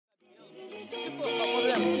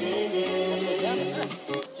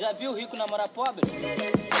Já viu rico namorar pobre?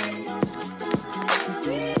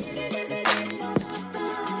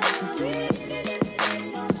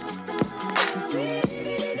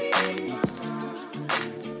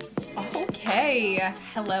 Okay,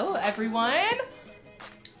 hello everyone.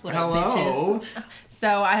 What Hello. Up, bitches?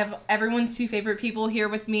 So I have everyone's two favorite people here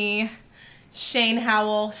with me, Shane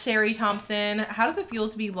Howell, Sherry Thompson. How does it feel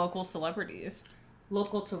to be local celebrities?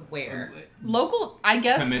 Local to where? Local, I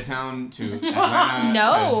guess. To Midtown, to Atlanta,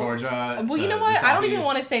 No. to Georgia. Well, you know what? I don't even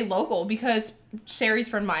want to say local because Sherry's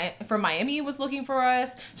from Miami was looking for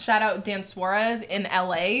us. Shout out Dan Suarez in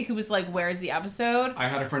LA who was like, "Where's the episode?" I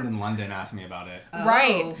had a friend in London ask me about it. Oh.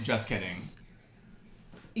 Right. Just kidding.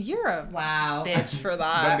 You're a Wow. bitch for But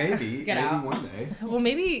that. maybe. Get maybe out. one day. Well,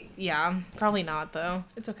 maybe, yeah. Probably not, though.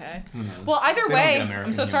 It's okay. Who knows? Well, either They don't way, get American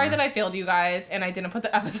I'm so sorry humor. that I failed you guys and I didn't put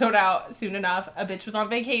the episode out soon enough. A bitch was on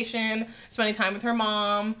vacation, spending time with her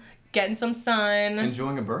mom, getting some sun,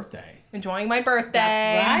 Enjoying a birthday. enjoying my birthday.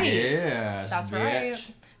 That's right. Yeah. That's bitch.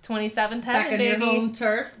 right. 27th Back heaven, on baby. your home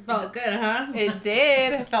turf. Felt good, huh? It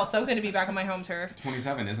did. It felt so good to be back on my home turf.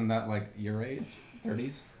 27, isn't that like your age?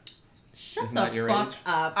 30s? Shut Isn't the that your fuck age?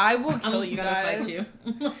 up. I will kill I'm you gonna guys. fight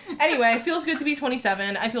you. Anyway, it feels good to be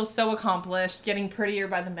 27. I feel so accomplished, getting prettier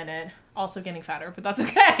by the minute. Also getting fatter, but that's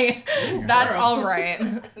okay. That's Girl. all right.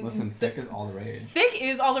 Listen, thick is all the rage. Thick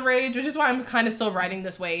is all the rage, which is why I'm kind of still riding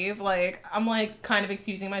this wave. Like, I'm like kind of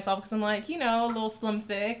excusing myself because I'm like, you know, a little slim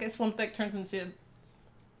thick. Slim thick turns into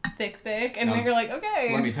thick. And then you're like,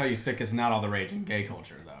 okay. Let me tell you, thick is not all the rage in gay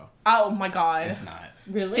culture, though. Oh my god. It's not.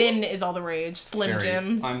 Really? Thin is all the rage. Slim Sherry,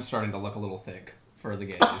 Jims. I'm starting to look a little thick for the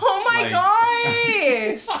gays. Oh my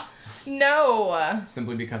gosh. No.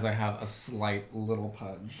 Simply because I have a slight little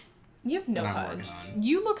pudge. You have no that I'm pudge. working on.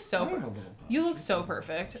 You look I so have a little pudge. You look so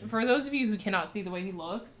perfect. For those of you who cannot see the way he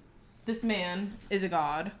looks, this man is a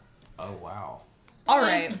god. Oh, wow. All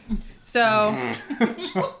right. So,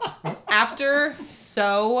 after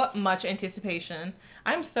so much anticipation,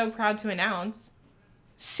 I'm so proud to announce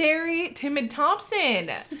Sherry Timid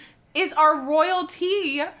Thompson is our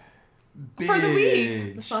royalty for the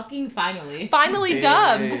week. Bitch. Fucking finally. Finally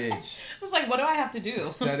dubbed. Bitch. I was like, what do I have to do?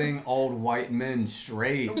 Setting old white men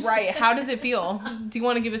straight. Right. How does it feel? Do you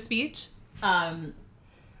want to give a speech?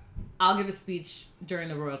 I'll give a speech during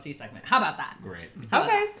the royalty segment. How about that? Great.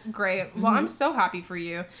 Okay. Great. Well, I'm so happy for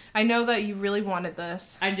you. I know that you really wanted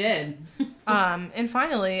this. I did. And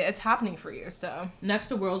finally, it's happening for you. So, Next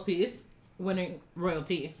to world peace, winning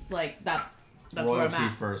royalty. Like, that's where I'm Royalty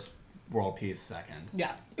at. first, world peace second.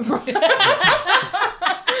 Yeah.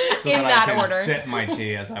 So In that that I can order. sip my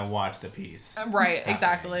tea as I watch the piece. right. Happening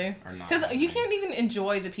Exactly. or not Because you happening. can't even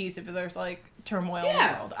enjoy the piece if there's like turmoil in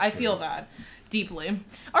Yeah. the world. I feel that deeply.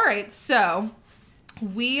 All right, so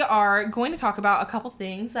we are going to talk about a couple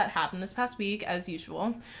things that happened this past week, as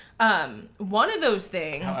usual. One of those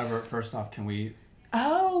things. However, first off, can we...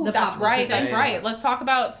 Oh, The that's pop right. culture That's thing. right. Let's talk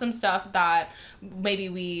about some stuff that maybe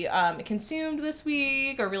we consumed this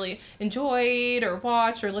week, or really enjoyed, or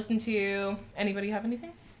watched, or listened to. Anybody have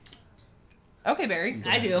anything? Okay, Barry. Go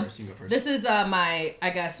I ahead do. first, you go first. This is my,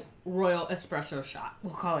 I guess, royal espresso shot.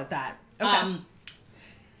 We'll call it that. Okay.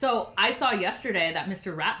 So I saw yesterday that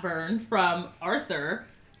Mr. Ratburn from Arthur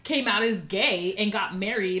came out as gay and got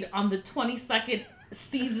married on the 22nd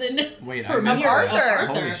season. Wait, I premiere missed of that. Arthur.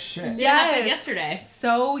 Holy shit. Yeah, it Yes. happened yesterday.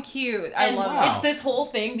 So cute. I And love wow. it. It's this whole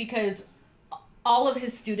thing because all of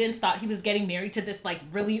his students thought he was getting married to this like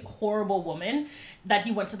really horrible woman that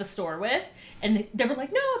he went to the store with, and they were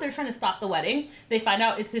like, no, they're trying to stop the wedding. They find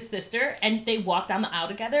out it's his sister, and they walk down the aisle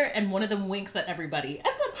together, and one of them winks at everybody.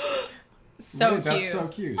 It's like, So Really? cute. That's so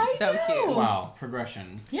cute. I So know. cute. Wow,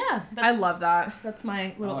 progression. Yeah, I love that. That's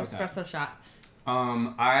my little like that. espresso shot.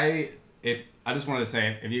 I just wanted to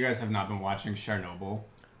say, if you guys have not been watching Chernobyl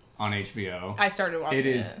on HBO, I started watching it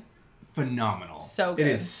is phenomenal. So It good.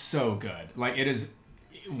 is so good. Like, it is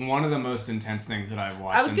one of the most intense things that I've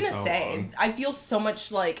watched. I was in gonna so say, long. I feel so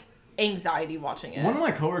much like anxiety watching it. One of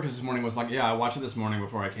my coworkers this morning was like, "Yeah, I watched it this morning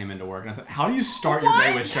before I came into work," and I said, "How do you start your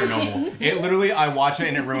day with Chernobyl?" It literally, I watch it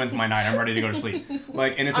and it ruins my night. I'm ready to go to sleep.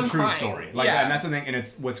 Like, and it's a I'm true crying. story. Like, Yeah. and that's the thing. And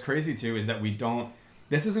it's what's crazy too is that we don't.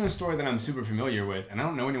 This isn't a story that I'm super familiar with, and I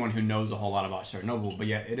don't know anyone who knows a whole lot about Chernobyl. But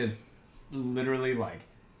yet, it is literally like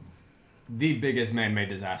the biggest man-made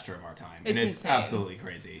disaster of our time, and It's it's insane. absolutely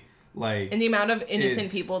crazy. Like, And the amount of innocent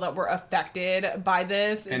It's- people that were affected by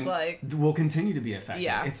this is and like, will continue to be affected.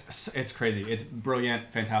 Yeah. It's crazy. It's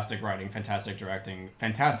brilliant, fantastic writing, fantastic directing,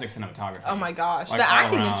 fantastic cinematography. oh my gosh. Like, The all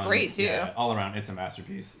acting is around, great too. Yeah, all around, it's a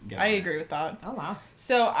masterpiece. Get I on it. agree with that. Oh wow.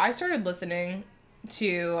 So I started listening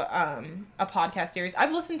to a podcast series.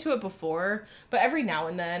 I've listened to it before, but every now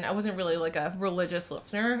and then. I wasn't really like a religious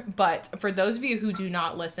listener, but for those of you who do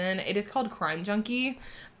not listen, it is called Crime Junkie.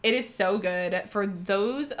 It is so good for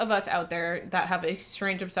those of us out there that have a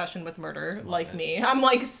strange obsession with murder, like me. I'm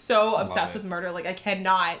like so obsessed with murder, like I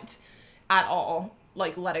cannot at all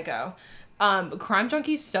like let it go. Crime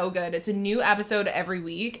Junkie's so good. It's a new episode every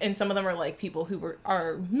week, and some of them are like people who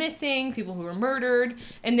are missing, people who were murdered,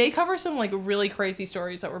 and they cover some like really crazy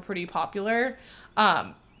stories that were pretty popular.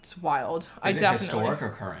 It's wild. Is it historic or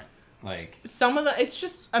current? Like some of it's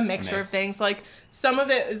just a mixture of things. Like some of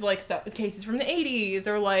it is like cases from the 80s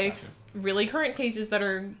or like really current cases that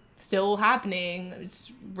are still happening.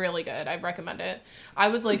 It's really good. I recommend it. I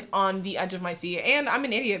was like on the edge of my seat, and I'm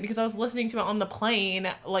an idiot because I was listening to it on the plane,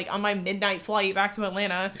 like on my midnight flight back to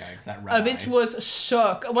Atlanta. Yeah, it's that a bitch was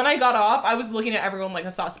shook. When I got off, I was looking at everyone like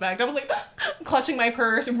a suspect. I was like clutching my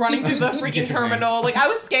purse and running through the freaking terminal. Like I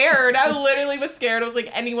was scared. I literally was scared. I was like,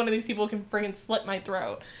 any one of these people can freaking slit my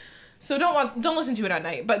throat. So don't listen to it at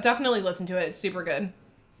night, but definitely listen to it. It's super good.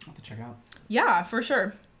 I'll have to check it out. Yeah, for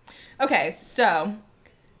sure. Okay, so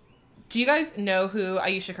do you guys know who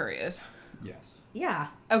Ayesha Curry is? Yes. Yeah.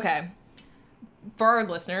 Okay. For our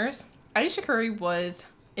listeners, Ayesha Curry was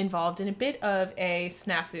involved in a bit of a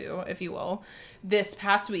snafu, if you will, this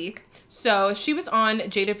past week. So she was on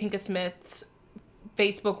Jada Pinkett Smith's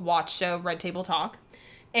Facebook watch show, Red Table Talk.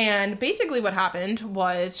 And basically what happened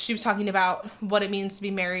was she was talking about what it means to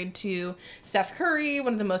be married to Steph Curry,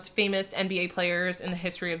 one of the most famous NBA players in the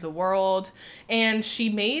history of the world. And she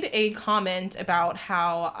made a comment about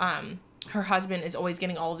how her husband is always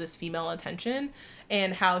getting all of this female attention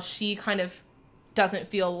and how she kind of doesn't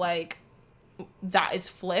feel like that is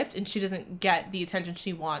flipped and she doesn't get the attention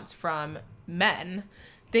she wants from men.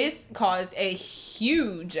 This caused a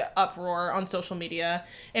huge uproar on social media.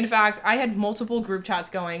 In fact, I had multiple group chats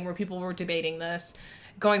going where people were debating this,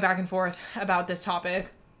 going back and forth about this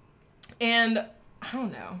topic. And I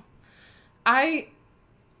don't know. I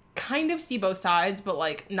kind of see both sides, but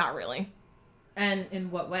like not really. And in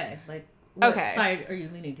what way? Like what side are you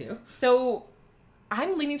leaning to? So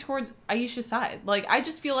I'm leaning towards Ayesha's side. Like I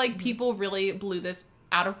just feel like people really blew this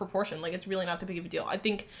out of proportion. Like it's really not that big of a deal. I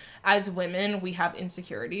think as women we have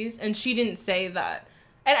insecurities, and she didn't say that,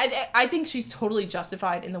 and I think she's totally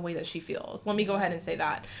justified in the way that she feels. Let me go ahead and say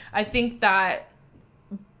that. I think that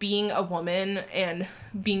being a woman and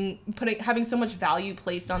having so much value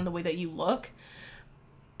placed on the way that you look,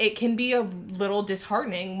 it can be a little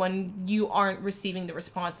disheartening when you aren't receiving the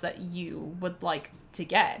response that you would like to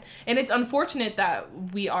get. And it's unfortunate that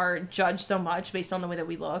we are judged so much based on the way that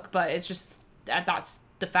we look, but it's just that's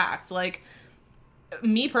the fact. Like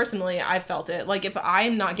me personally, I felt it. Like if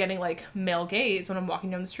I'm not getting like male gaze when I'm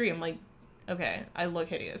walking down the street, I'm like, okay, I look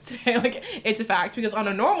hideous today. Like it's a fact, because on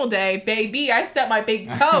a normal day, baby, I step my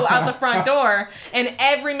big toe out the front door and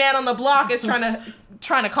every man on the block is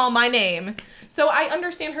trying to call my name. So I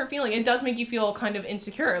understand her feeling. It does make you feel kind of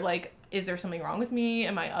insecure. Like, is there something wrong with me?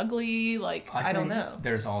 Am I ugly? Like, I don't know.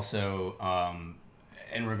 There's also,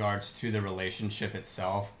 in regards to the relationship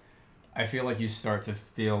itself, I feel like you start to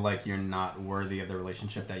feel like you're not worthy of the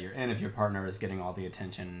relationship that you're in if your partner is getting all the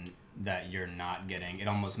attention that you're not getting. It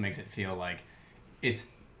almost makes it feel like it's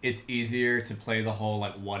easier to play the whole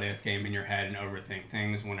like what if game in your head and overthink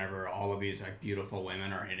things whenever all of these like beautiful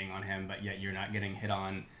women are hitting on him, but yet you're not getting hit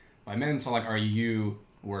on by men. So like, are you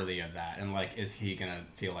worthy of that? And like, is he gonna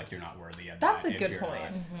feel like you're not worthy of that? That's a good point.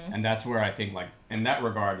 Mm-hmm. And that's where I think like in that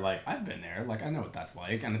regard, like I've been there, like I know what that's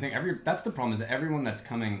like. And I think that's the problem, is that everyone that's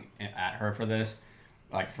coming at her for this,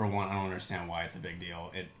 like for one, I don't understand why it's a big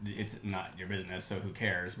deal. It's not your business, so who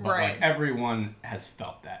cares? But right. Like everyone has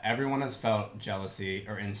felt that. Everyone has felt jealousy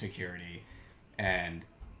or insecurity, and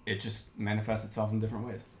it just manifests itself in different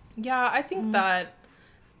ways. Yeah, I think that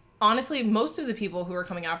honestly, most of the people who are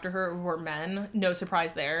coming after her were men. No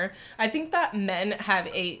surprise there. I think that men have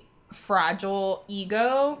a fragile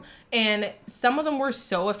ego, and some of them were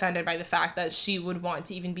so offended by the fact that she would want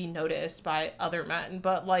to even be noticed by other men.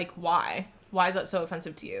 But like, why? Why is that so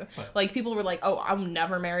offensive to you? What? Like, people were like, oh, I'll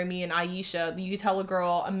never marry me and Ayesha. You tell a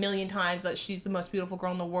girl a million times that she's the most beautiful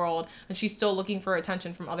girl in the world, and she's still looking for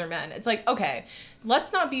attention from other men. It's like, okay,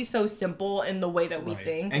 let's not be so simple in the way that we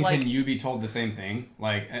think. And like, can you be told the same thing?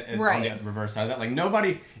 Like, right. On the reverse side of that? Like,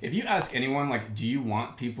 nobody, if you ask anyone, like, do you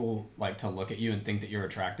want people, like, to look at you and think that you're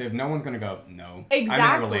attractive? No one's going to go, no. Exactly.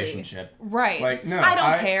 I'm in a relationship. Right. Like, no. I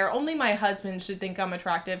don't care. Only my husband should think I'm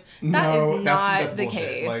attractive. That is not the bullshit.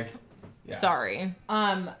 Case. Like, yeah. Sorry.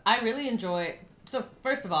 I really enjoy. So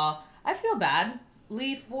first of all, I feel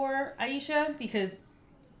badly for Ayesha because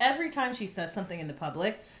every time she says something in the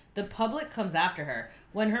public, the public comes after her.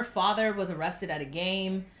 When her father was arrested at a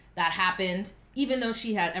game, that happened. Even though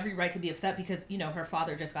she had every right to be upset because, you know, her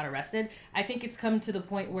father just got arrested, I think it's come to the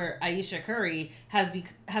point where Ayesha Curry has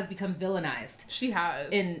become villainized. She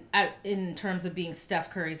has. In terms of being Steph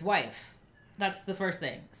Curry's wife. That's the first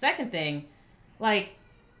thing. Second thing, like,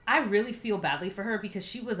 I really feel badly for her because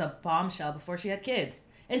she was a bombshell before she had kids.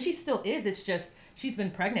 And she still is. It's just she's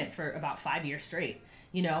been pregnant for about 5 years straight.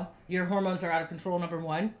 You know, your hormones are out of control, number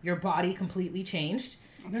one. Your body completely changed.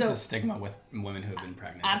 There's a stigma with women who have been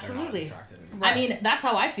pregnant. Absolutely. That they're not as attractive. Right. I mean, that's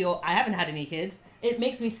how I feel. I haven't had any kids. It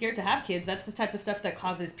makes me scared to have kids. That's the type of stuff that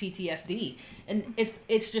causes PTSD. And it's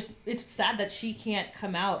sad that she can't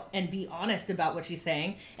come out and be honest about what she's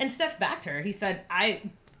saying. And Steph backed her. He said, I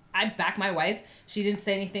back my wife. She didn't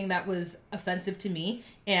say anything that was offensive to me.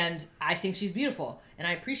 And I think she's beautiful. And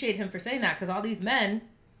I appreciate him for saying that because all these men,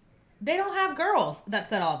 they don't have girls that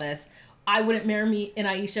said all this. I wouldn't marry me and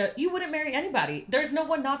Ayesha. You wouldn't marry anybody. There's no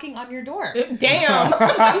one knocking on your door. Damn.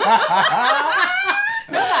 Nobody.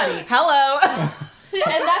 Hello.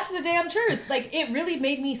 And that's the damn truth. Like, it really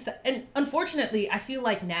made me... And unfortunately, I feel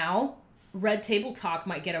like now Red Table Talk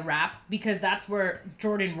might get a rap because that's where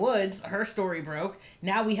Jordan Woods, her story broke.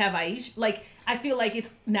 Now we have Ayesha. Like, I feel like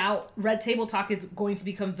it's now Red Table Talk is going to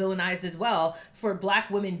become villainized as well for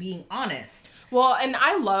black women being honest. Well, and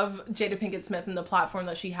I love Jada Pinkett Smith and the platform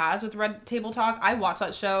that she has with Red Table Talk. I watch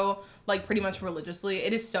that show, like, pretty much religiously.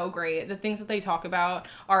 It is so great. The things that they talk about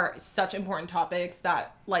are such important topics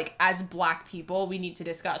that, like, as black people, we need to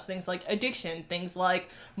discuss. Things like addiction, things like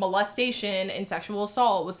molestation and sexual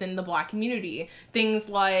assault within the black community, things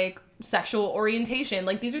like sexual orientation.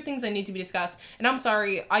 Like, these are things that need to be discussed. And I'm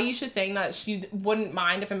sorry, Ayesha saying that she wouldn't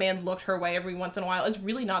mind if a man looked her way every once in a while is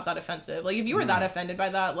really not that offensive. Like, if you were that offended by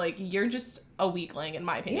that, like, you're just a weakling, in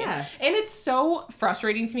my opinion. Yeah. And it's so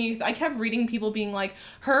frustrating to me because I kept reading people being like,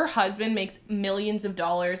 her husband makes millions of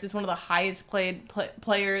dollars, is one of the highest paid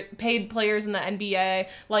players in the NBA.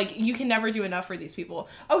 Like, you can never do enough for these people.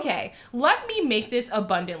 Okay, let me make this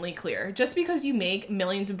abundantly clear. Just because you make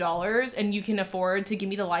millions of dollars and you can afford to give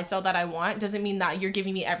me the lifestyle that I want doesn't mean that you're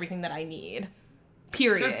giving me everything that I need.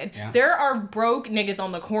 Period. Sure. Yeah. There are broke niggas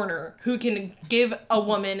on the corner who can give a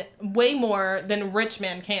woman way more than rich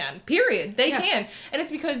men can. Period. They can. And it's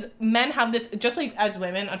because men have this, just like as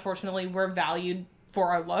women, unfortunately, we're valued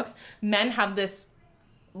for our looks. Men have this,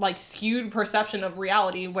 like, skewed perception of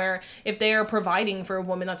reality where if they are providing for a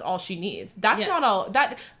woman, that's all she needs. That's not all.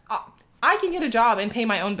 I can get a job and pay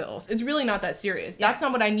my own bills. It's really not that serious. Yeah. That's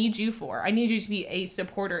not what I need you for. I need you to be a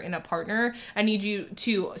supporter and a partner. I need you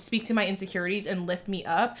to speak to my insecurities and lift me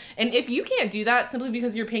up. And if you can't do that simply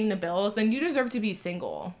because you're paying the bills, then you deserve to be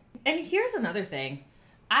single. And here's another thing.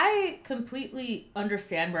 I completely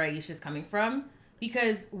understand where Ayesha's coming from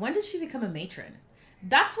because when did she become a matron?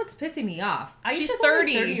 That's what's pissing me off. Ayesha's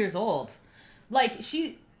 30 years old. Like,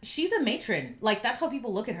 she's a matron. Like, that's how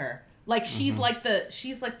people look at her. Like, she's like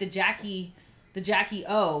the Jackie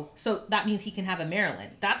O, so that means he can have a Marilyn.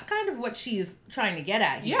 That's kind of what she's trying to get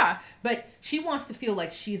at here. Yeah. But she wants to feel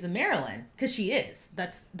like she's a Marilyn, because she is.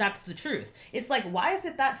 That's the truth. It's like, why is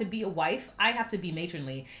it that to be a wife, I have to be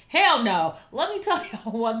matronly? Hell no. Let me tell you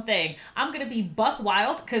one thing. I'm going to be buck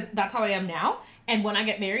wild, because that's how I am now. And when I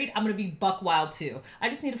get married, I'm going to be buck wild too. I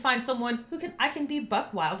just need to find someone I can be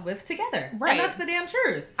buck wild with together. Right. And that's the damn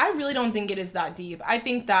truth. I really don't think it is that deep. I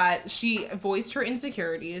think that she voiced her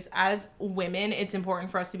insecurities. As women, it's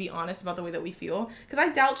important for us to be honest about the way that we feel. Because I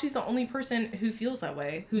doubt she's the only person who feels that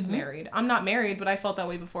way, who's married. I'm not married, but I felt that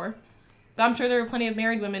way before. But I'm sure there are plenty of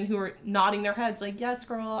married women who are nodding their heads like, yes,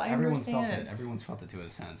 girl, I understand. Everyone's felt it to a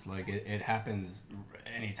sense. Like, it happens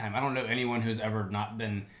anytime. I don't know anyone who's ever not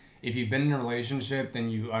been... If you've been in a relationship,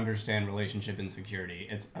 then you understand relationship insecurity.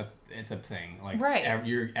 It's a thing. Like, right.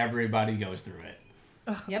 Everybody goes through it.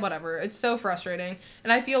 Ugh, whatever. It's so frustrating.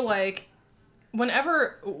 And I feel like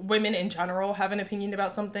whenever women in general have an opinion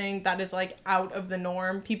about something that is, like, out of the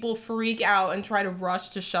norm, people freak out and try to rush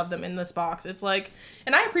to shove them in this box. It's like,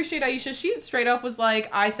 and I appreciate Ayesha. She straight up was like,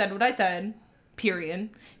 I said what I said. Period.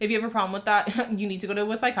 If you have a problem with that, you need to go to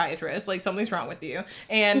a psychiatrist. Like, something's wrong with you.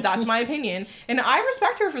 And that's my opinion. And I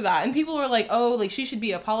respect her for that. And people are like, oh, like, she should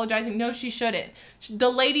be apologizing. No, she shouldn't. The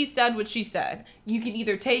lady said what she said. You can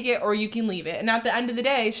either take it or you can leave it. And at the end of the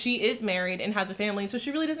day, she is married and has a family. So she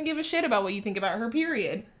really doesn't give a shit about what you think about her,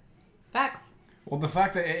 period. Facts. Well, the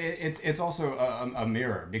fact that it's also a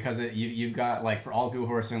mirror, because you've got, like, for all the people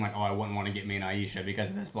who are saying, like, oh, I wouldn't want to get me and Ayesha because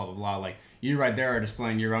of this, blah, blah, blah, like, you right there are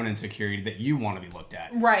displaying your own insecurity that you want to be looked at.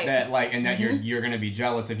 Right. That, like, and that you're going to be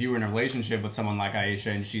jealous if you were in a relationship with someone like Ayesha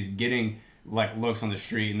and she's getting like looks on the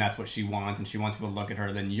street and that's what she wants and she wants people to look at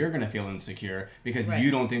her, then you're going to feel insecure because Right. you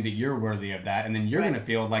don't think that you're worthy of that, and then you're Right. going to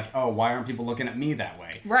feel like, oh, why aren't people looking at me that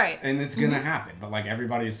way? Right. And it's going to happen. But like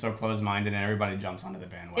everybody is so closed-minded and everybody jumps onto the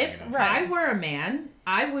bandwagon. If of Right. I were a man,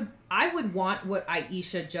 I would want what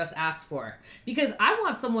Aisha just asked for, because I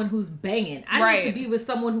want someone who's banging. I Right. need to be with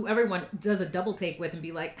someone who everyone does a double take with and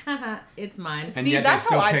be like, haha, it's mine. And See, yet that's they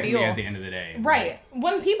still how I pick feel. me at the end of the day. Right.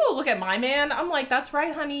 When people look at my man, I'm like, that's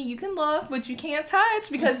right, honey. You can look, but you can't touch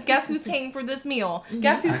because guess who's paying for this meal?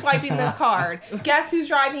 Guess who's swiping this card? Guess who's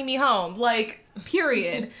driving me home? Like,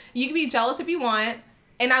 period. You can be jealous if you want,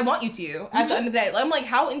 and I want you to at the end of the day. I'm like,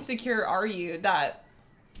 how insecure are you that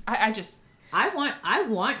I just... I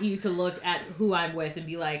want you to look at who I'm with and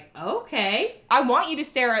be like, okay. I want you to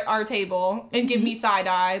stare at our table and give me side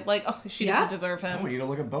eye, like, oh, she Yeah. doesn't deserve I want him. you to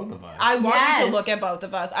look at both of us. I want you Yes. to look at both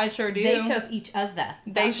of us. I sure do. They chose each other.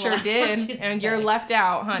 They That's sure what I want did, you to and say. you're left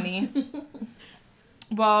out, honey.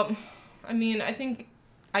 Well, I mean, I think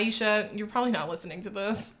Aisha, you're probably not listening to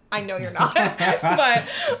this. I know you're not, but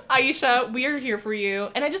Aisha, we are here for you.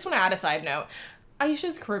 And I just want to add a side note.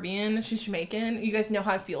 Aisha's Caribbean. She's Jamaican. You guys know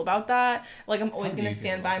how I feel about that. Like, I'm always How do going you to feel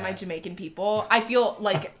stand about by my that? Jamaican people. I feel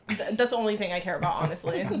like that's the only thing I care about,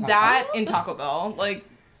 honestly. That and Taco Bell. Like,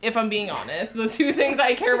 if I'm being honest, the two things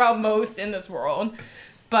I care about most in this world.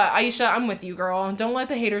 But Aisha, I'm with you, girl. Don't let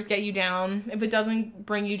the haters get you down. If it doesn't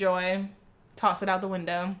bring you joy, toss it out the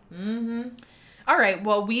window. Mm-hmm. All right,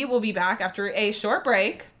 well, we will be back after a short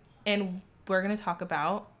break, and we're going to talk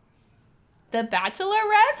about the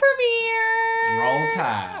Bachelorette premiere. Roll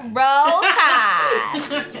Tide. Roll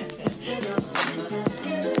Tide.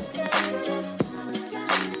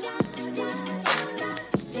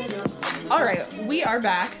 All right, we are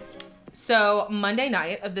back. So, Monday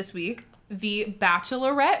night of this week, the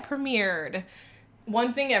Bachelorette premiered.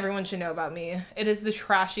 One thing everyone should know about me, it is the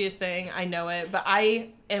trashiest thing, I know it, but I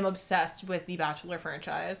am obsessed with the Bachelor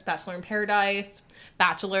franchise. Bachelor in Paradise,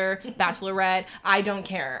 Bachelor, Bachelorette, I don't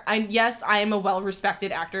care. Yes, I am a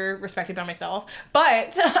well-respected actor, respected by myself,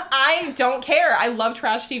 but I don't care. I love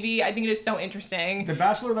trash TV. I think it is so interesting. The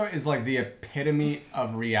Bachelor, though, is like the epitome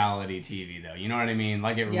of reality TV, though. You know what I mean?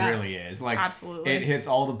 Like, it Yeah. really is. Like, Absolutely. It hits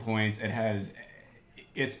all the points.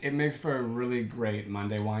 It makes for a really great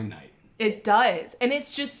Monday wine night. It does. And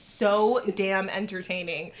it's just so damn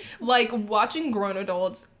entertaining. Like, watching grown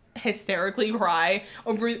adults hysterically cry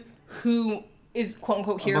over who is quote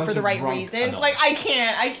unquote here bunch for the of right drunk reasons. adults. Like, I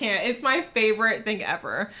can't. It's my favorite thing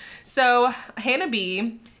ever. So, Hannah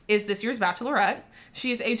B is this year's Bachelorette.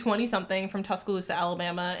 She is a 20-something from Tuscaloosa,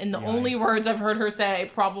 Alabama, and the only Yikes. words I've heard her say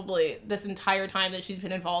probably this entire time that she's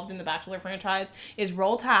been involved in the Bachelor franchise is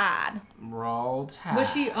 "Roll Tide." Roll Tide.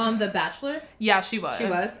 Was she on The Bachelor? Yeah, she was. She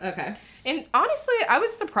was? Okay. And honestly, I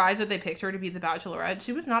was surprised that they picked her to be the Bachelorette.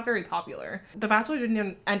 She was not very popular. The Bachelor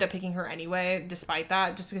didn't end up picking her anyway, despite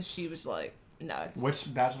that, just because she was like nuts.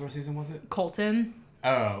 Which Bachelor season was it? Colton? Oh,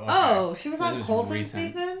 okay. Oh, she was So on this is Colton's recent.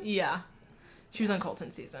 season? Yeah. She was on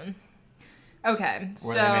Colton's season. Okay,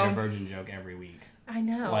 Where they made a so virgin joke every week. I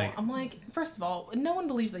know. like- I'm like, first of all, no one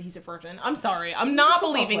believes that he's a virgin. I'm sorry. I'm not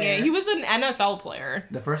football believing player. it. He was an NFL player.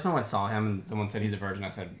 The first time I saw him and someone said he's a virgin, I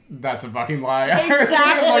said, that's a fucking lie.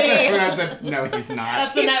 Exactly. I said, no, he's not.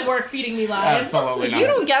 That's the network feeding me lies. Absolutely not. You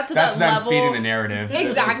don't get to That's that them level. feeding the narrative.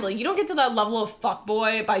 Exactly. You don't get to that level of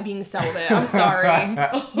fuckboy by being celibate. I'm sorry.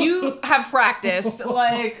 You have practiced,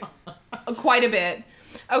 like, quite a bit.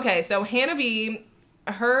 Okay, so Hannah B,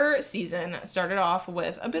 her season started off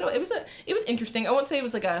with a bit of, it was interesting. I won't say it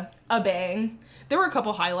was like a bang. There were a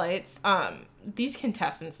couple highlights. These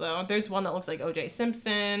contestants, though, there's one that looks like O.J.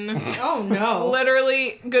 Simpson. Oh, no.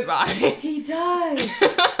 Literally, goodbye. He does.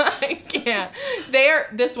 I can't.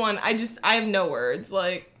 This one, I have no words.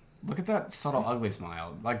 Like, Look at that subtle ugly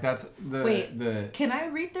smile. Like, that's the... Wait. the Can I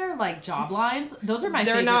read their, like, job lines? Those are my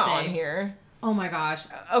they're favorite not things. on here. Oh, my gosh.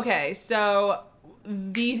 Okay, so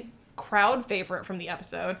the crowd favorite from the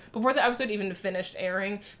episode, before the episode even finished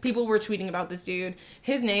airing, people were tweeting about this dude.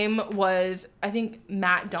 His name was, I think,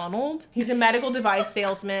 Matt Donald. He's a medical device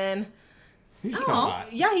salesman. He's so Oh.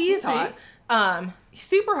 hot. Yeah, he is Okay. hot.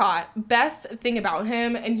 Super hot. Best thing about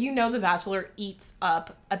him, and you know The Bachelor eats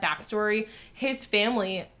up a backstory, his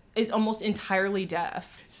family is almost entirely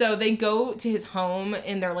deaf. So they go to his home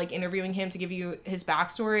and they're like interviewing him to give you his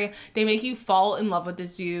backstory. They make you fall in love with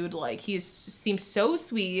this dude. Like, seems so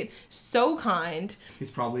sweet, so kind.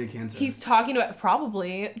 He's probably a cancer. He's talking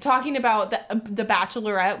about the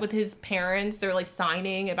Bachelorette with his parents. They're like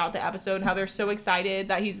signing about the episode and how they're so excited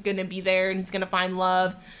that he's gonna be there and he's gonna find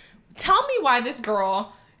love. Tell me why this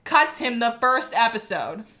girl cuts him the first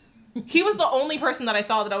episode. He was the only person that I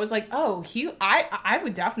saw that I was like, oh, I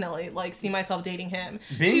would definitely like see myself dating him.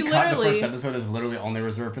 Being cut the first episode is literally only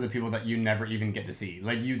reserved for the people that you never even get to see.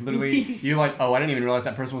 Like you literally, you're like, oh, I didn't even realize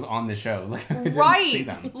that person was on the show. Like, I didn't see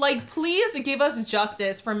them. Like, please give us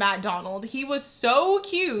justice for Matt Donald. He was so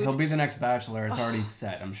cute. He'll be the next Bachelor. It's already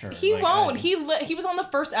set, I'm sure. He won't. He was on the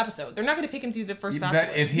first episode. They're not going to pick him to do the first Bachelor.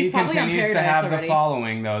 But if he continues to have the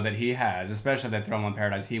following though that he has, especially if they throw him on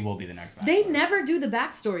Paradise, he will be the next Bachelor. They never do the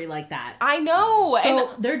backstory like that. I know.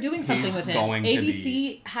 So and they're doing something with him.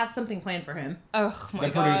 ABC has something planned for him. Oh my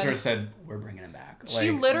god. God. The producer said, we're bringing him back.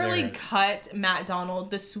 She literally cut Matt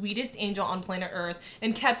Donald, the sweetest angel on planet Earth,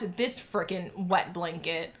 and kept this frickin' wet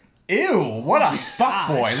blanket. Ew, what a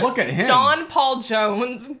fuckboy. Look at him. John Paul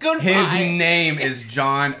Jones. Goodbye. His name is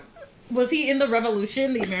John. Was he in the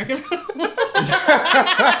Revolution, the American Revolution?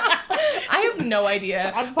 I have no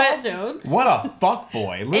idea. John Paul Jones. What a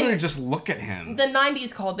fuckboy. Literally just look at him. The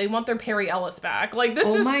 90s called. They want their Perry Ellis back. Like, this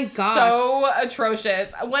is so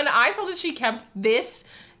atrocious. When I saw that she kept this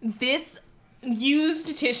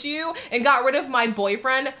used tissue and got rid of my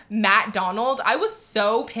boyfriend, Matt Donald, I was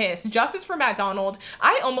so pissed. Justice for Matt Donald.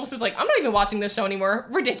 I almost was like, I'm not even watching this show anymore.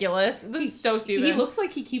 Ridiculous. This is so stupid. He looks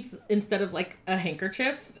like he keeps, instead of like a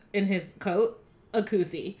handkerchief in his coat, a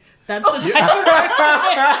koozie. That's the type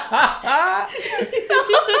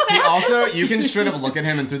He also, you can straight up look at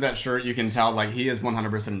him and through that shirt, you can tell, like, he is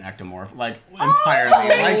 100% an ectomorph. Like, entirely.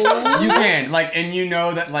 Like, you can. Like, and you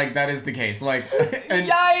know that, like, that is the case. Like, and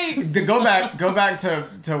yikes! Go back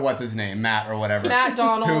to what's his name? Matt or whatever. Matt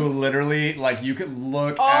Donald. Who literally, like, you could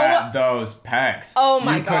look at those pecs. Oh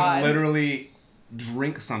my God. You could literally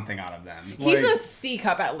drink something out of them. He's a C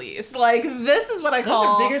cup at least. Like, this is what I call...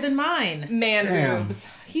 Those are bigger than mine. Man boobs.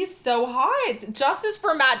 He's so hot. Justice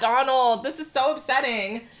for Matt Donald. This is so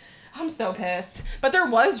upsetting. I'm so pissed. But there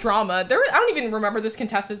was drama. I don't even remember this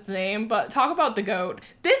contestant's name, but talk about the GOAT.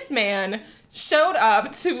 This man showed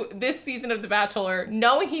up to this season of The Bachelor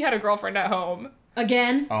knowing he had a girlfriend at home.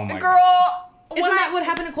 Again? Oh my God. Isn't that what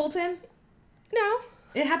happened to Colton? No.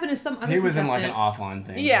 It happened to some other He was contestant. in like an off-on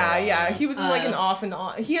thing. Yeah. He was in like an off and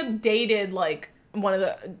on. He had dated like one of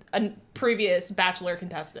a previous Bachelor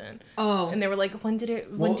contestant. Oh. And they were like, when did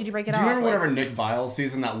you break it off? Do you remember like, whatever Nick Vile's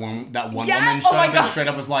season, that one Yes! woman Oh my said God. that straight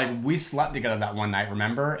up was like, we slept together that one night,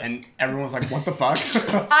 remember? And everyone was like, what the fuck?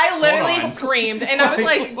 I literally Hold on. screamed and I was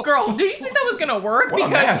like, girl, do you think that was gonna work? What a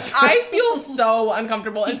Because mess. I feel so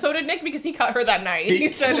uncomfortable. And so did Nick because he cut her that night. He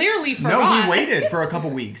said, Clearly No, forgot. he waited for a couple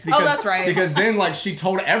weeks. Because, that's right. Because then, like, she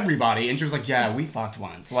told everybody, and she was like, yeah, we fucked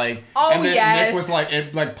once. Like, Oh, and then yes. Nick was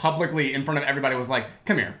like, publicly in front of everybody was like,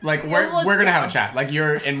 come here. Like, let's we're gonna go. have a chat. Like,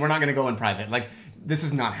 and we're not gonna go in private. Like, this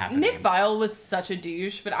is not happening. Nick Vile was such a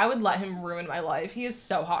douche, but I would let him ruin my life. He is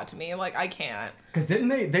so hot to me. Like, I can't. Because didn't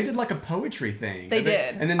they did like a poetry thing. They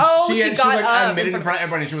did. And then she got like up admitted in in front of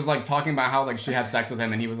everybody, and she was like talking about how like she had sex with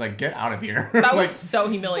him, and he was like, get out of here. That like, was so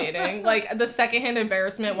humiliating. Like, the secondhand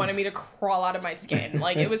embarrassment wanted me to crawl out of my skin.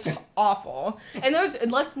 Like, it was awful. And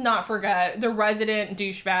let's not forget the resident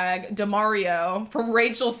douchebag, Demario from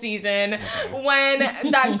Rachel's season, when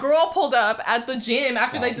that girl pulled up at the gym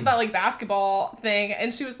after they did that, like, basketball thing,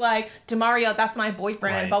 and she was like, Demario, that's my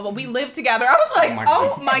boyfriend, Right. blah, blah, we live together. I was like,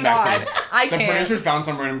 oh my God, I The can't. producers found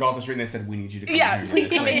some random guy off the street, and they said, we need you to come Yeah, here. please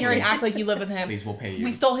come in here and Please. act like you live with him. Please, we'll pay you.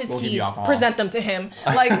 We stole his We'll give you keys. alcohol. Present them to him.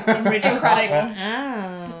 Like, incredible.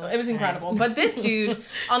 Oh. It was incredible. But this dude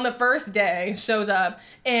on the first day shows up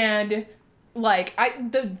and like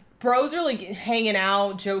the bros are like hanging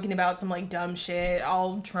out, joking about some like dumb shit,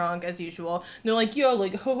 all drunk as usual. And they're like, yo,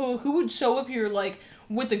 like who would show up here like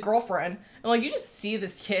with a girlfriend? And like you just see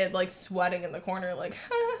this kid like sweating in the corner, like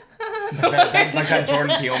like that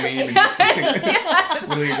Jordan Peele meme. Yes.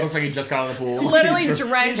 Literally, it looks like he just got out of the pool. literally Just-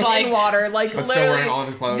 drenched like- in water, like But still literally. wearing all of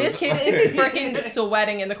his clothes. This kid is freaking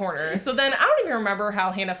sweating in the corner. So then I don't even remember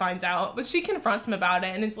how Hannah finds out, but she confronts him about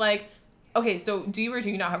it, and it's like, okay, so do you or do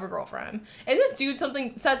you not have a girlfriend? And this dude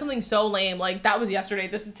said something so lame, like that was yesterday,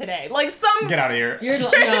 this is today, like some Get out of here. You're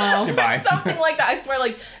no. Goodbye. something like that. I swear,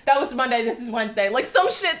 like that was Monday, this is Wednesday, like some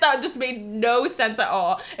shit that just made no sense at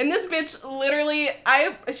all. And this bitch literally,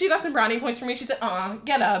 she got some brownie points for me. She said,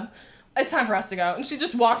 get up. It's time for us to go. And she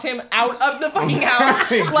just walked him out of the fucking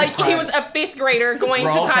house like he was a 5th grader going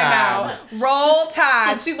Roll to timeout. Tide. Roll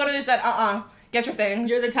Tide. She literally said, get your things.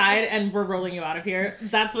 You're the Tide, and we're rolling you out of here.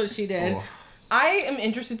 That's what she did. Oh. I am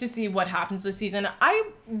interested to see what happens this season. I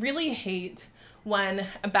really hate when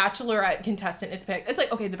a Bachelorette contestant is picked. It's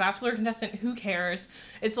like, okay, the Bachelor contestant, who cares?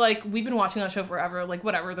 It's like, we've been watching that show forever, like,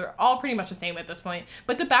 whatever. They're all pretty much the same at this point.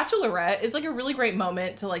 But the Bachelorette is, like, a really great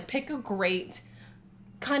moment to, like, pick a great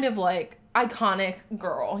kind of, like, iconic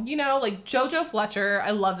girl, you know, like JoJo Fletcher.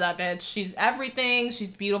 I love that bitch. She's everything.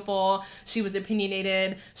 She's beautiful. She was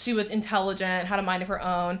opinionated. She was intelligent, had a mind of her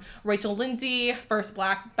own. Rachel Lindsay, first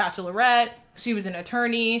Black Bachelorette. She was an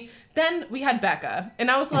attorney. Then we had Becca.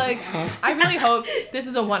 And I was like, I really hope this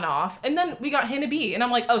is a one-off. And then we got Hannah B. And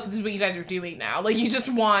I'm like, oh, so this is what you guys are doing now. Like, you just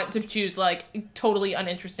want to choose, like, totally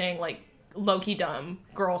uninteresting, like, low-key dumb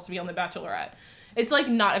girls to be on The Bachelorette. It's, like,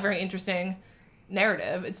 not a very interesting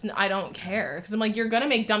narrative. I don't care. Because I'm like, you're going to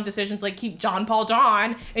make dumb decisions, like keep John Paul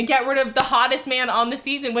John and get rid of the hottest man on the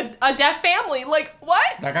season with a deaf family. Like,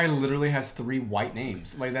 what? That guy literally has 3 white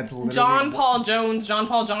names. Like, that's literally... John Paul Jones, John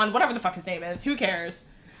Paul John, whatever the fuck his name is. Who cares?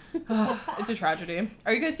 It's a tragedy.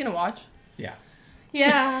 Are you guys going to watch? Yeah.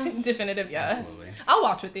 Yeah. Definitive yes. Absolutely. I'll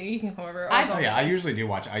watch with you. You can come over. Oh, yeah. I usually do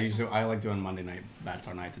watch. I like doing Monday night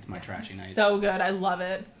Bachelor nights. It's my trashy night. So good. I love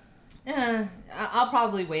it. I'll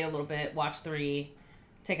probably wait a little bit, watch 3,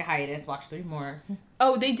 take a hiatus, watch 3 more.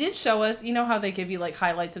 Oh, they did show us, you know how they give you like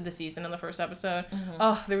highlights of the season in the first episode? Mm-hmm.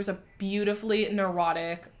 Oh, there was a beautifully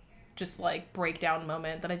neurotic, just like breakdown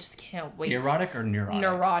moment that I just can't wait. Erotic or neurotic?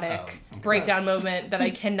 Neurotic Oh, okay. breakdown moment that I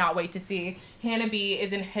cannot wait to see. Hannah B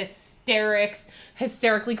is in hysterics,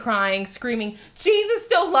 hysterically crying, screaming, Jesus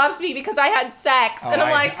still loves me because I had sex. And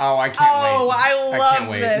I'm like, I can't wait. I can't love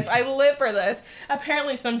wait. this. I live for this.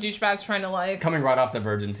 Apparently some douchebag's trying to like... Coming right off the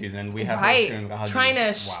Virgin season, we have her Right, streaming about trying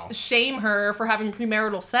to wow. shame her for having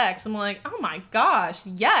premarital sex. I'm like, oh my gosh,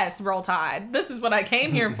 yes, Roll Tide. This is what I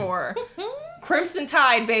came here for. Crimson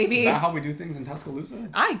Tide, baby. Is that how we do things in Tuscaloosa?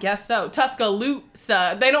 I guess so.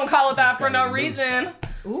 Tuscaloosa. They don't call it that for no reason.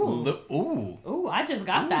 Ooh. Ooh, I just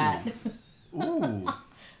got that. Ooh.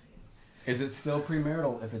 Is it still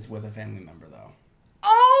premarital if it's with a family member, though?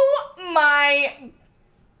 Oh my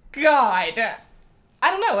God.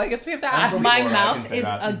 I don't know. I guess we have to ask. from My Florida, I can mouth say is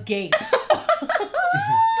that. agape.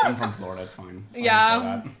 I'm from Florida, it's fine. I can Yeah.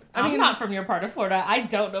 say that. I'm not from your part of Florida. I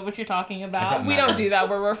don't know what you're talking about. don't We don't do that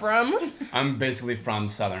where we're from. I'm basically from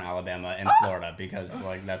southern Alabama in Florida because,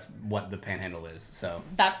 like, that's what the panhandle is, so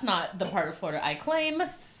That's not the part of Florida I claim,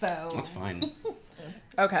 so... that's fine.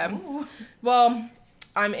 Okay. Well,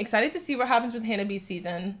 I'm excited to see what happens with Hannah B's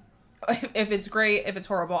season. If it's great, if it's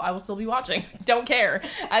horrible, I will still be watching. Don't care.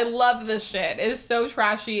 I love this shit. It is so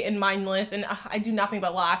trashy and mindless, and I do nothing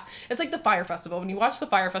but laugh. It's like the Fyre Festival. When you watch the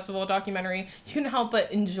Fyre Festival documentary, you can help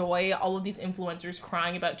but enjoy all of these influencers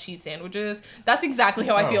crying about cheese sandwiches. That's exactly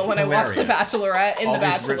how I feel when I watch The hilarious. Bachelorette and All The these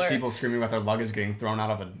Bachelor. rich people screaming about their luggage getting thrown out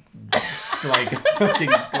of a, like, fucking,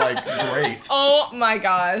 like, great. Oh my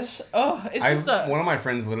gosh. Oh, it's just One of my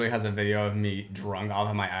friends literally has a video of me drunk off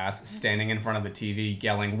of my ass, standing in front of the TV,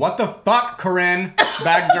 yelling, "What the fuck, Corinne?"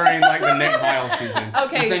 back during like the Nick Viall season.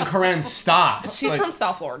 Okay. I'm saying, Corinne, stop. She's Like, from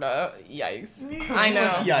South Florida. Yikes. I know.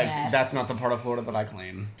 Yikes, Yes. that's not the part of Florida that I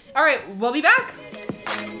claim. All right, we'll be back.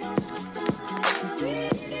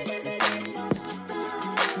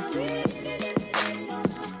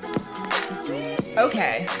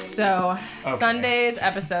 Okay, so Sunday's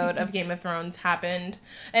episode of Game of Thrones happened.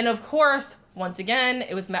 And of course, once again,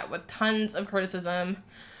 it was met with tons of criticism.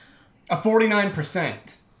 A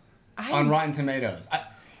 49% on Rotten Tomatoes.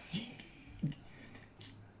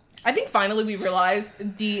 I think finally we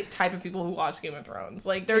realized the type of people who watch Game of Thrones.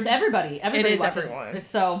 Like, It's everybody. Everybody It is watches everyone. It's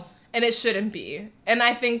so... And it shouldn't be. And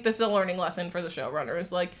I think this is a learning lesson for the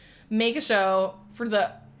showrunners. Like, make a show for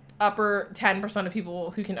the upper 10% of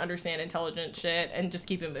people who can understand intelligent shit and just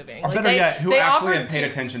keep it moving. Or Like, better yet, who actually offered had paid too-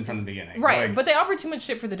 attention from the beginning. Right, Like, but they offer too much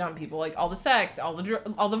shit for the dumb people. Like, all the sex, all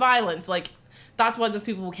the violence. Like, that's why those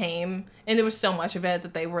people came. And there was so much of it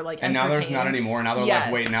that they were, like, and now there's entertained. not anymore. Now they're Yes.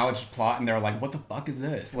 like, wait, now it's just plot, and they're like, what the fuck is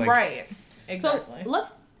this? Like, Right. Exactly. So,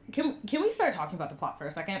 can we start talking about the plot for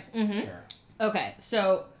a second? Sure. Okay,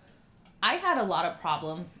 so I had a lot of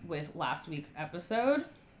problems with last week's episode.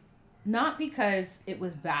 Not because it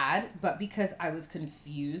was bad, but because I was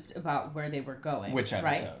confused about where they were going. Which episode?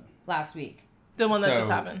 Right? Last week. The one that just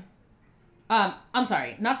So- happened. I'm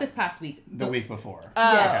sorry, not this past week. The week before.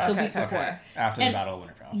 Yes, the okay, week okay. before. After the And- Battle of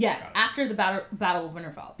Winterfell. Yes, Got it. after the Battle of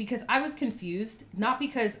Winterfell. Because I was confused, not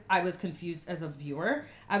because I was confused as a viewer,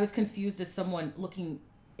 I was confused as someone looking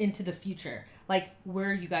into the future. Like, where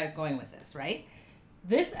are you guys going with this, right?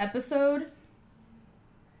 This episode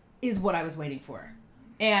is what I was waiting for.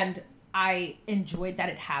 And I enjoyed that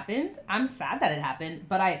it happened. I'm sad that it happened,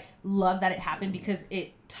 but I love that it happened because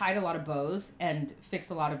it tied a lot of bows and fixed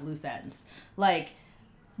a lot of loose ends. Like,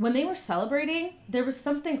 when they were celebrating, there was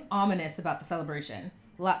something ominous about the celebration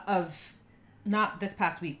of not this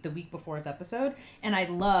past week, the week before's episode. And I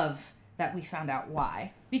love that we found out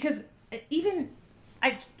why. Because even,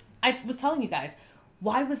 I was telling you guys,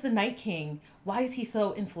 why was the Night King, why is he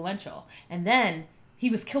so influential? And then he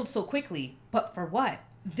was killed so quickly, but for what?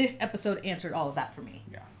 This episode answered all of that for me.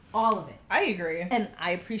 Yeah. All of it. I agree. And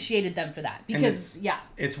I appreciated them for that because,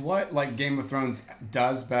 It's what, like, Game of Thrones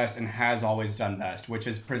does best and has always done best, which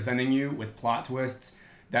is presenting you with plot twists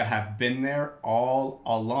that have been there all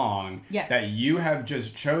along. Yes. That you have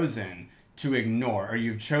just chosen to ignore, or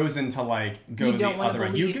you've chosen to, like, go You the don't wanna other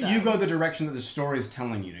end. believe You them. go the direction that the story is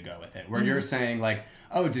telling you to go with it, where you're saying, like,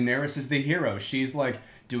 oh, Daenerys is the hero. She's, like,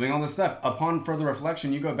 doing all this stuff. Upon further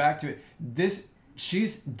reflection, you go back to it.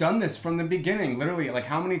 She's done this from the beginning. Literally, like,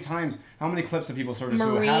 how many clips of people sort of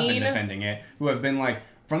who have been Marine. defending it, who have been like,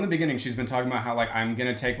 from the beginning, she's been talking about how, like, I'm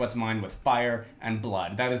gonna take what's mine with fire and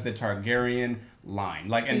blood. That is the Targaryen line.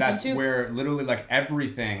 Like, and that's Season 2. where literally, like,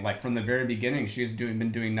 everything, like, from the very beginning, she's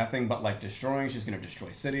been doing nothing but, like, destroying. She's gonna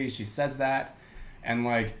destroy cities. She says that, and,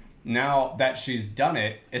 like, now that she's done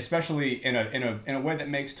it, especially in a way that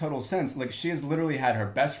makes total sense, like, she has literally had her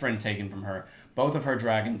best friend taken from her. Both of her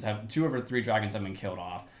dragons two of her 3 dragons have been killed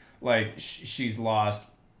off. Like, she's lost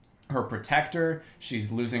her protector. She's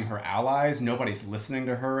losing her allies. Nobody's listening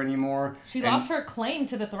to her anymore. she And lost her claim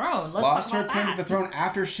to the throne. Let's lost talk her about claim that. to the throne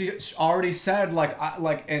after she already said,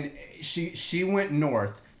 and she went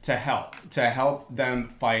north to help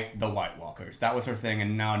them fight the White Walkers. That was her thing,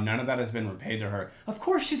 and now none of that has been repaid to her. Of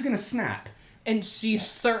course she's gonna snap. And she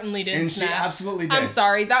certainly did And snap. she absolutely did. I'm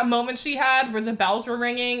sorry, that moment she had where the bells were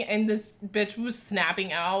ringing and this bitch was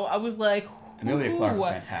snapping out, I was like, Emilia Clarke was "Ooh,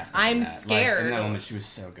 fantastic. I'm in that. Like, scared." in that moment, she was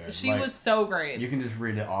so good. She Like, was so great. You can just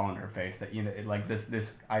read it all in her face that, you know, like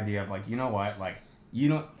this idea of, like, you know what, like, you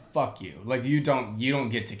don't, fuck you, like, you don't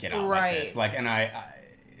get to get out like this, Right. like, and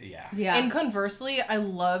yeah. Yeah. And conversely, I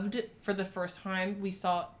loved for the first time we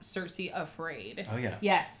saw Cersei afraid. Oh yeah.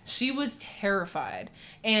 Yes. She was terrified.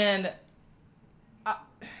 And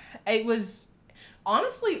it was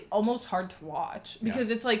honestly almost hard to watch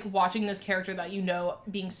because it's like watching this character that you know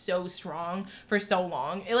being so strong for so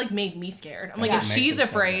long. It like made me scared. I'm like, That's if what makes she's it so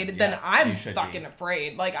afraid, good. then Yeah, I'm you should fucking be.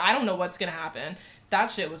 afraid. Like, I don't know what's gonna happen. That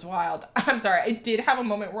shit was wild. I'm sorry. I did have a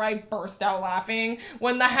moment where I burst out laughing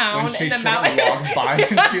when the hound When she and the straight up mountain walks by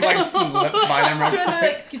and she, like, slips by them real She was quick.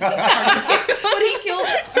 like, excuse me. When he killed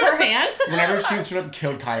her hand. Whenever she straight up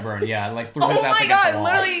killed Qyburn, yeah, like, threw his Oh ass my against the god, wall.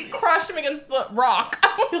 literally crushed him against the rock.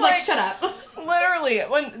 I was He was like, shut up. Literally,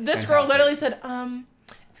 when this girl Fantastic. literally said,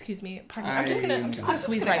 excuse me, pardon me, I'm just gonna just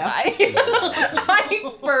squeeze gonna right by.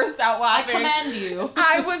 I burst out I laughing. command you.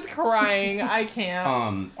 I was crying. I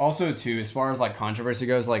can't. Also, too, as far as, like, controversy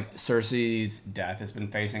goes, like, Cersei's death has been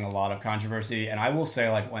facing a lot of controversy, and I will say,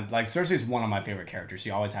 like, Cersei's one of my favorite characters.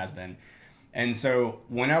 She always has been. And so,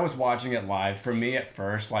 when I was watching it live, for me at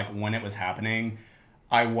first, like, when it was happening,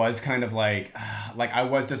 I was kind of like I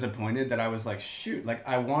was disappointed that I was like, shoot, like,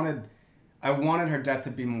 I wanted her death to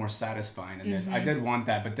be more satisfying in this. I did want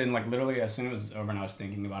that, but then, like, literally as soon as it was over and I was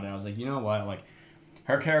thinking about it, I was like, you know what, like,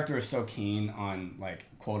 her character is so keen on, like,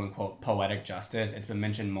 quote unquote poetic justice. It's been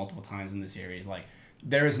mentioned multiple times in the series. Like,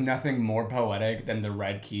 there is nothing more poetic than the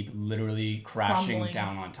Red Keep literally crashing Crumbling.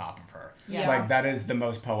 down on top of her. Yeah. Like, that is the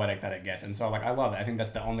most poetic that it gets. And so, like, I love it. I think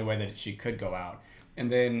that's the only way that she could go out.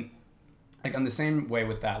 And then, like, on the same way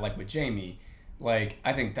with that, like, with Jaime, like,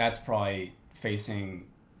 I think that's probably facing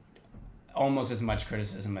almost as much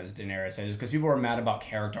criticism as Daenerys is, because people are mad about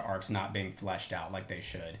character arcs not being fleshed out like they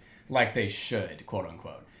should, quote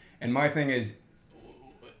unquote. And my thing is,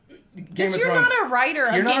 Game of You're Thrones. not a writer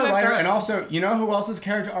of You're Game not a of writer, Thrones. and also, you know who else's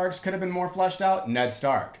character arcs could have been more fleshed out? Ned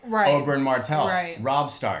Stark, Right. Oberyn Martell, Right. Robb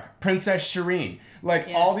Stark, Princess Shireen. Like,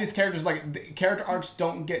 Yeah. all these characters, like, the character arcs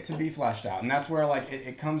don't get to be fleshed out, and that's where, like,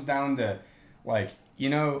 it comes down to, like, you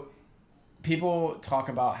know, people talk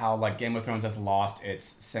about how, like, Game of Thrones has lost its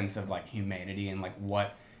sense of, like, humanity and, like,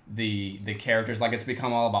 what the characters, like, it's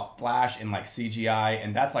become all about flash and, like, CGI,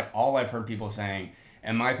 and that's, like, all I've heard people saying.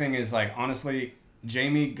 And my thing is, like, honestly,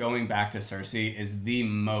 Jaime going back to Cersei is the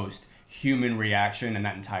most human reaction in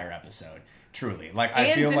that entire episode. Truly. Like,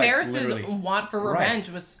 I feel like Daenerys' literally... want for Right. revenge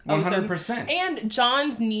was awesome. 100%. And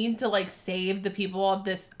Jon's need to like save the people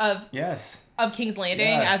of Yes. King's Landing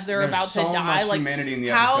Yes. as they're There's about so to die. much Like, humanity in the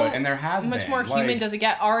how episode, and there has much been. more Like, human does it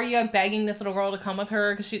get? Arya begging this little girl to come with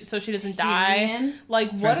her so she doesn't die. Tyrion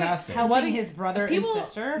Like, what? fantastic. Helping his brother People, and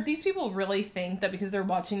sister. these people really think that because they're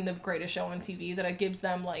watching the greatest show on TV that it gives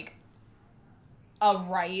them like a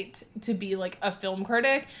right to be like a film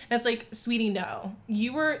critic. And it's like, sweetie, no.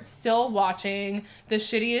 You were still watching the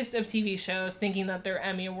shittiest of TV shows thinking that they're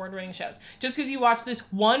Emmy award winning shows. Just because you watch this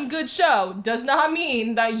one good show does not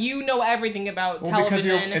mean that you know everything about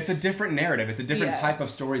television. Because it's a different narrative. It's a different Yes. type of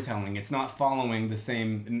storytelling. It's not following the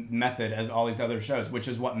same method as all these other shows, which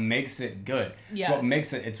is what makes it good. Yes. It's what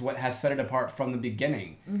makes it. It's what has set it apart from the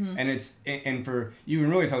beginning. And for you can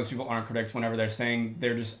really tell these people aren't critics whenever they're saying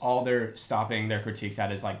they're stopping their critiques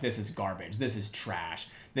at is like, this is garbage, this is trash,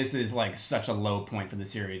 this is like such a low point for the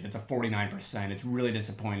series, it's a 49%, it's really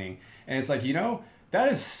disappointing. And it's like,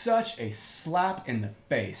 that is such a slap in the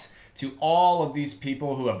face to all of these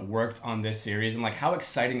people who have worked on this series, and like how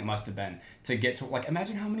exciting it must have been to get to, like,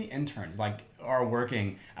 imagine how many interns like are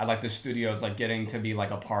working at like the studios, like getting to be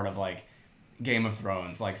like a part of like Game of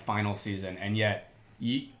Thrones like final season, and yet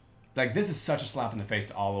like this is such a slap in the face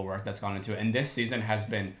to all the work that's gone into it. And this season has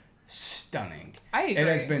been stunning. I agree. It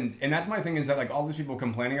has been, and that's my thing, is that like all these people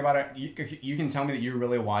complaining about it, you can tell me that you're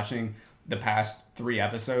really watching the past 3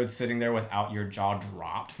 episodes sitting there without your jaw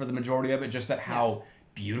dropped for the majority of it, just at how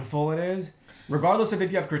beautiful it is. Regardless of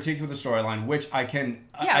if you have critiques with the storyline, which I can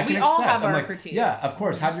we accept. all have I'm our like, critiques. Yeah, of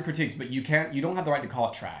course, have your critiques, but you don't have the right to call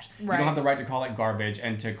it trash. Right. You don't have the right to call it garbage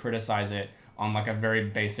and to criticize it on like a very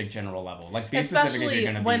basic general level. Like, be specific if Especially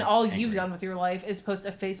you're gonna when be all angry. you've done with your life is post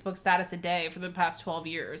a Facebook status a day for the past 12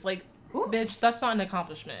 years. Like, Ooh. bitch, that's not an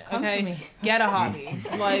accomplishment. Come Okay, for me. get a hobby.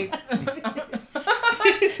 Like,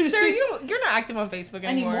 sure, you're not active on Facebook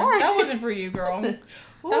anymore. That wasn't for you, girl.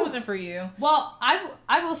 That wasn't for you. Well,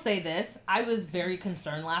 I will say this. I was very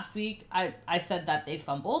concerned last week. I said that they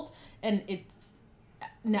fumbled, and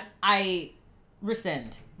I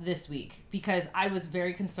rescind this week because I was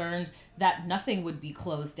very concerned that nothing would be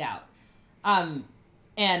closed out.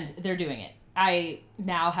 And they're doing it. I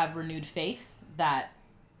now have renewed faith that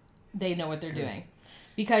they know what they're doing.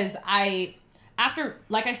 Because like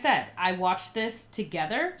I said, I watched this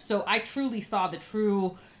together, so I truly saw the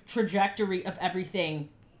true trajectory of everything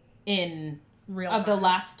in the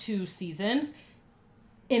last 2 seasons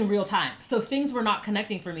in real time. So things were not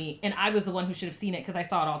connecting for me, and I was the one who should have seen it because I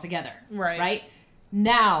saw it all together. Right?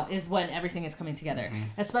 Now is when everything is coming together.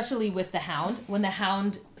 Especially with the Hound. When the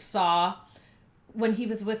Hound when he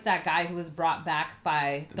was with that guy who was brought back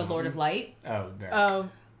by the Lord of Light. Oh, very.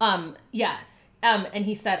 Yeah. And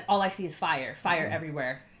he said, all I see is fire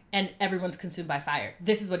everywhere, and everyone's consumed by fire.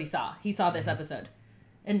 This is what he saw. He saw this episode.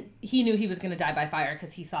 And he knew he was going to die by fire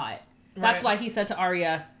because he saw it. That's why he said to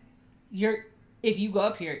Arya, if you go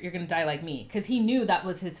up here, you're going to die like me. Because he knew that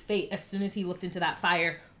was his fate as soon as he looked into that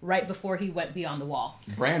fire right before he went beyond the wall.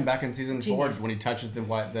 Bran back in season 4, Genius. when he touches the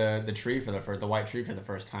tree the white tree for the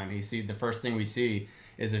first time, the first thing we see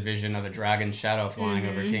is a vision of a dragon shadow flying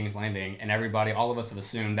over King's Landing, and all of us have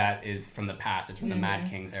assumed that is from the past. It's from the Mad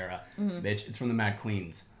King's era. Bitch, it's from the Mad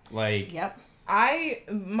Queen's. Like, Yep.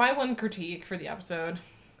 My one critique for the episode,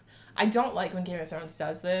 I don't like when Game of Thrones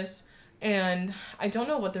does this, and I don't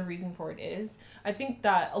know what the reason for it is. I think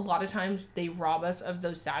that a lot of times they rob us of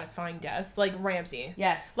those satisfying deaths, like Ramsay.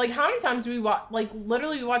 Yes. Like, how many times do we watch,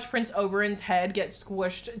 literally we watch Prince Oberyn's head get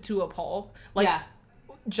squished to a pulp? Like, yeah.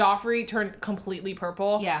 Joffrey turned completely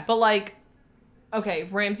purple. Yeah. But, okay,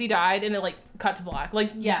 Ramsay died, and it, cut to black.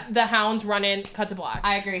 Yeah. The Hounds run in, cut to black.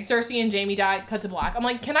 I agree. Cersei and Jaime died, cut to black. I'm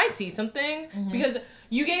like, can I see something? Because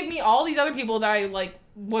you gave me all these other people that I,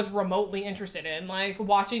 was remotely interested in.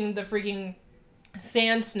 Watching the freaking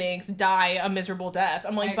sand snakes die a miserable death.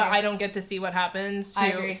 I'm like, but I don't get to see what happens to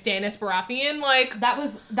Stannis Baratheon.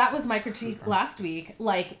 That was my critique last week.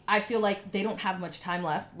 I feel like they don't have much time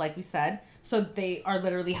left, like we said. So they are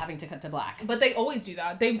literally having to cut to black. But they always do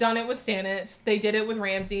that. They've done it with Stannis. They did it with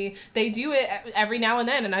Ramsay. They do it every now and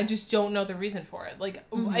then, and I just don't know the reason for it.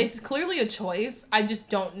 It's clearly a choice. I just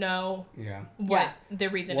don't know what the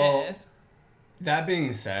reason is. That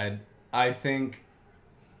being said, I think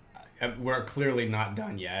we're clearly not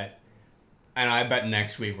done yet, and I bet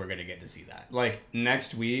next week we're going to get to see that.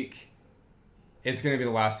 Next week, it's going to be the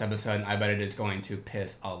last episode, and I bet it is going to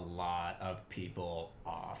piss a lot of people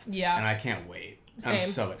off. Yeah. And I can't wait. Same. I'm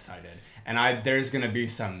so excited. And there's going to be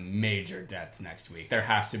some major deaths next week. There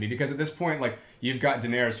has to be. Because at this point, you've got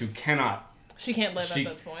Daenerys who cannot... She can't live at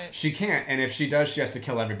this point. She can't. And if she does, she has to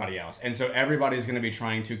kill everybody else. And so everybody's going to be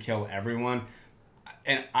trying to kill everyone.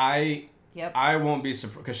 And I won't be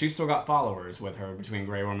surprised. Because she's still got followers with her between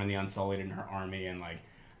Grey Worm and the Unsullied and her army. And,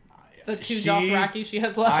 the 2 Dothraki she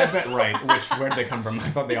has left. I bet, right. Where'd they come from? I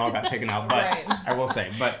thought they all got taken out. But right. I will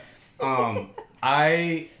say. But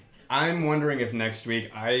I'm wondering if next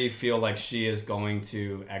week, I feel like she is going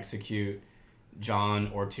to execute Jon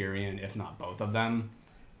or Tyrion, if not both of them.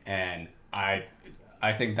 And I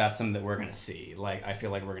think that's something that we're gonna see. Like, I feel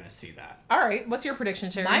like we're gonna see that. All right, what's your prediction,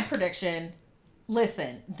 Sherry? My prediction,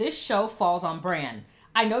 listen, this show falls on Bran.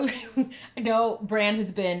 I know Bran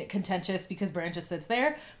has been contentious because Bran just sits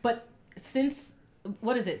there, but since,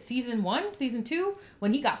 what is it, season 1, season 2,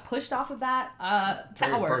 when he got pushed off of that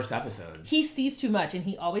tower. First episode. He sees too much, and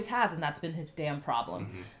he always has, and that's been his damn problem.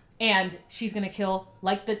 Mm-hmm. And she's gonna kill,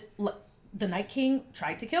 like the Night King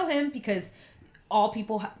tried to kill him because all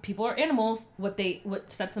people are animals. What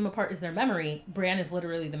sets them apart is their memory. Bran is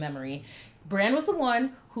literally the memory. Bran was the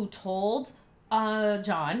one who told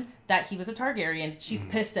Jon that he was a Targaryen. She's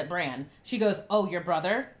pissed at Bran. She goes, "Oh, your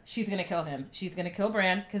brother? She's gonna kill him. She's gonna kill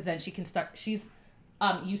Bran because then she can start." She's,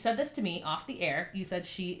 you said this to me off the air. You said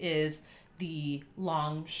she is the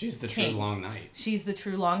long. She's the king. true long night. She's the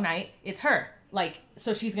true long night. It's her. Like,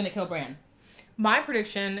 so she's gonna kill Bran. My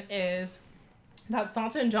prediction is that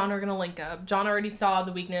Sansa and Jon are going to link up. Jon already saw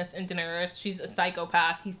the weakness in Daenerys. She's a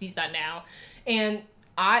psychopath. He sees that now. And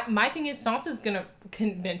my thing is Sansa's going to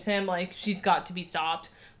convince him, like, she's got to be stopped.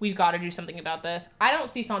 We've got to do something about this. I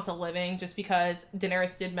don't see Sansa living just because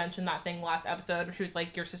Daenerys did mention that thing last episode where she was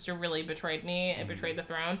like, your sister really betrayed me and betrayed the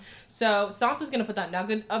throne. So Sansa's going to put that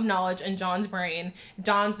nugget of knowledge in Jon's brain.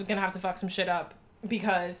 Jon's going to have to fuck some shit up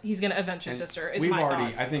because he's going to avenge his sister, is my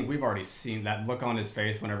thoughts. I think we've already seen that look on his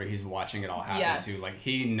face whenever he's watching it all happen, yes. too. Like,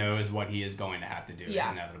 he knows what he is going to have to do. Yeah.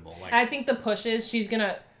 It's inevitable. Like, and I think the push is she's going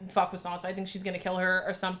to fuck with Sansa. I think she's going to kill her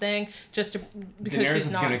or something just to, because Daenerys she's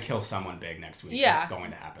is going to kill someone big next week. Yeah. It's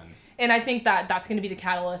going to happen. And I think that's going to be the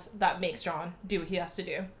catalyst that makes Jon do what he has to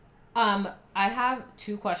do. I have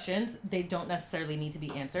 2 questions. They don't necessarily need to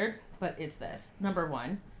be answered, but it's this. Number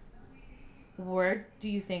 1. Where do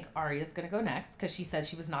you think Arya's going to go next? Because she said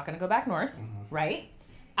she was not going to go back north, right?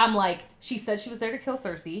 I'm like, she said she was there to kill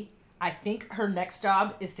Cersei. I think her next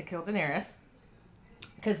job is to kill Daenerys.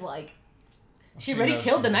 Because, like, she already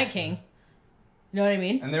killed the Night King. You know what I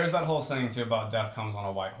mean? And there's that whole saying, too, about death comes on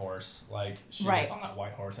a white horse. Like, she right. gets on that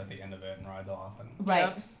white horse at the end of it and rides off. And... Right.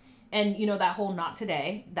 Yep. And, you know, that whole not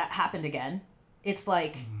today, that happened again. It's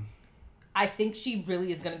like, I think she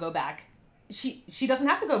really is going to go back. She doesn't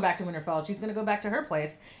have to go back to Winterfell. She's going to go back to her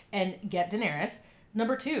place and get Daenerys.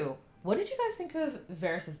 Number 2, what did you guys think of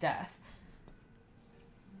Varys' death?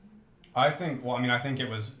 I think it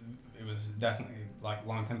was definitely, like,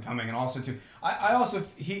 long time coming. And also, too, I also,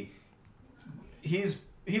 he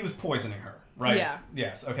was poisoning her, right? Yeah.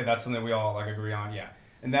 Yes. Okay, that's something we all, like, agree on. Yeah.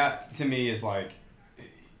 And that, to me, is, like,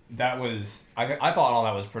 that was, I thought all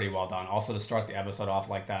that was pretty well done. Also, to start the episode off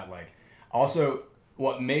like that, like, also,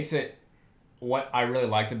 what I really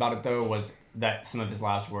liked about it, though, was that some of his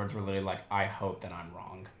last words were literally like, I hope that I'm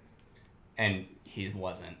wrong. And he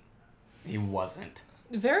wasn't.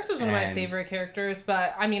 Varys was one of my favorite characters,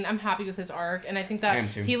 but, I mean, I'm happy with his arc, and I think that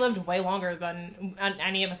he lived way longer than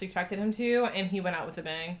any of us expected him to, and he went out with a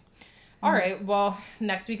bang. Mm-hmm. All right, well,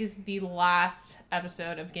 next week is the last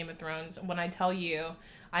episode of Game of Thrones. When I tell you,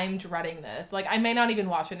 I'm dreading this. Like, I may not even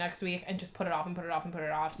watch it next week and just put it off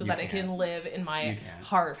so that it can live in my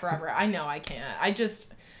heart forever. I know I can't.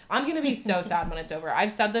 I'm going to be so sad when it's over.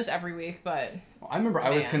 I've said this every week, but... Well, I remember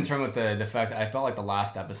I was concerned with the fact that I felt like the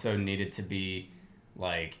last episode needed to be,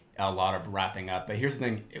 like, a lot of wrapping up. But here's the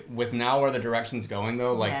thing. With now where the direction's going,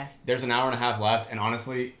 though, like, there's an hour and a half left, and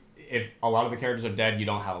honestly... If a lot of the characters are dead, you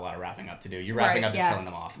don't have a lot of wrapping up to do. You're wrapping up is killing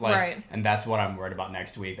them off. Like, and that's what I'm worried about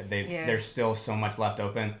next week. That there's still so much left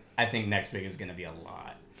open. I think next week is going to be a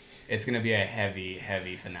lot. It's going to be a heavy,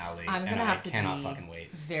 heavy finale. I'm going to have to cannot fucking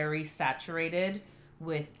wait. Very saturated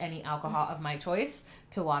with any alcohol of my choice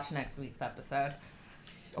to watch next week's episode.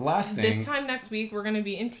 The last thing. This time next week, we're going to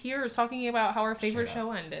be in tears talking about how our favorite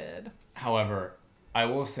show ended. However, I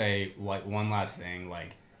will say, like, one last thing,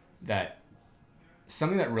 like, that...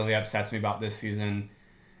 Something that really upsets me about this season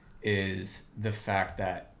is the fact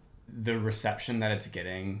that the reception that it's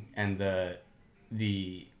getting and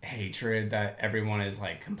the hatred that everyone is,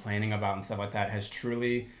 like, complaining about and stuff like that has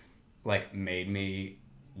truly, like, made me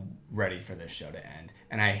ready for this show to end.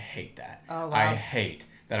 And I hate that. Oh, wow. I hate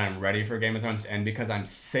that I'm ready for Game of Thrones to end because I'm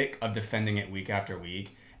sick of defending it week after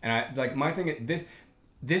week. And my thing is,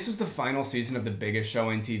 this was the final season of the biggest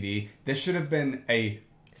show in TV. This should have been a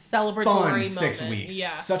celebratory fun 6 moment. weeks.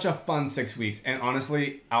 Yeah. Such a fun 6 weeks. And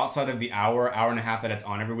honestly, outside of the hour and a half that it's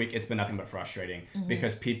on every week, it's been nothing but frustrating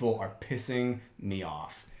because people are pissing me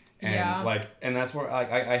off. And and that's where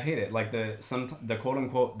I hate it. Like the quote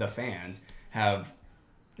unquote the fans have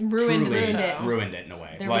ruined it in a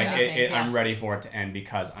way. They're like ruining things, I'm ready for it to end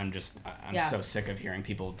because I'm so sick of hearing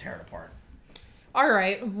people tear it apart. All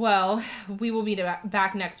right. Well, we will be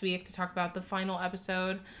back next week to talk about the final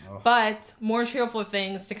episode. Oh. But more cheerful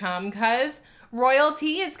things to come because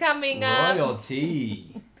royalty is coming up.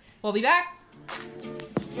 Royalty. We'll be back.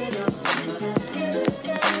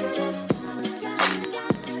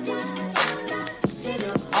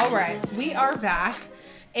 All right. We are back.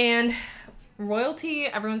 And royalty,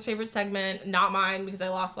 everyone's favorite segment, not mine because I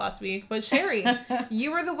lost last week, but Sherry,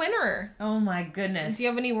 you were the winner. Oh my goodness. Do you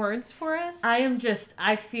have any words for us?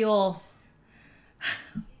 I feel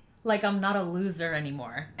like I'm not a loser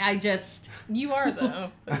anymore. You are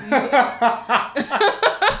though.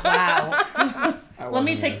 Wow. Let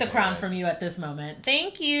me take the crown from you at this moment.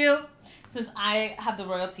 Thank you. Since I have the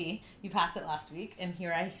royalty, you passed it last week, and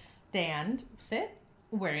here I sit,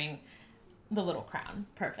 wearing the little crown.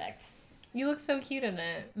 Perfect. You look so cute in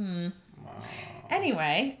it. Wow.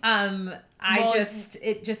 Anyway,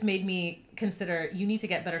 it just made me consider you need to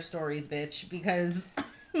get better stories, bitch, because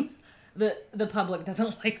the public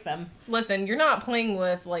doesn't like them. Listen, you're not playing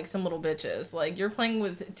with like some little bitches. Like you're playing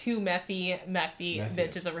with two messy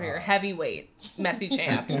bitches over here. Heavyweight, messy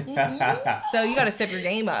champs. So you got to step your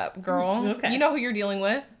game up, girl. Okay. You know who you're dealing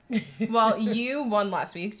with. Well, you won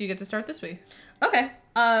last week, so you get to start this week. Okay.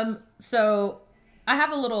 So I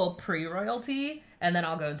have a little pre-royalty, and then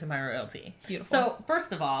I'll go into my royalty. Beautiful. So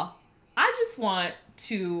first of all, I just want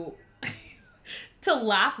to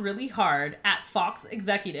laugh really hard at Fox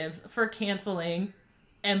executives for canceling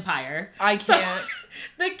Empire. I can't. So,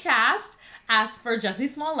 the cast asked for Jussie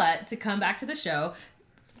Smollett to come back to the show.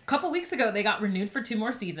 A couple weeks ago, they got renewed for 2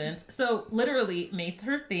 more seasons. So literally May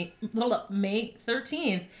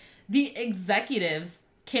 13th, the executives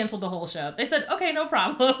canceled the whole show. They said, okay, no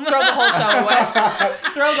problem. Throw the whole show away.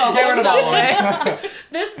 Throw the whole show away.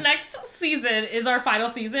 This next season is our final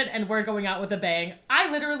season, and we're going out with a bang. I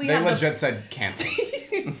literally They legit said cancel.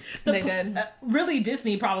 They did. Really,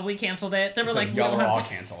 Disney probably canceled it. They were like, we y'all don't are have all time.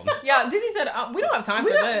 canceled. Yeah, Disney said, we don't have time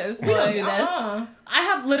for this. We don't do this. uh-uh. I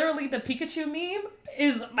have literally the Pikachu meme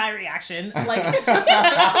is my reaction. Like,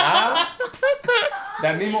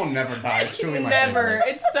 That meme will never die. It's truly my Never. favorite.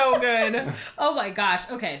 It's so good. oh my gosh.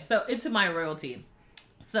 Okay, so into my royalty.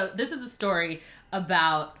 So this is a story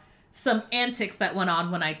about some antics that went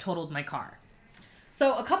on when I totaled my car.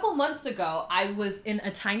 So a couple months ago, I was in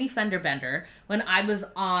a tiny fender bender when I was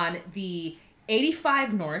on the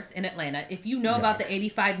 85 North in Atlanta. If you know about the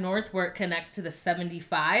 85 North where it connects to the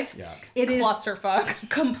 75, Yuck. it is Clusterfuck.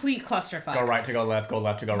 complete clusterfuck. Go right to go left, go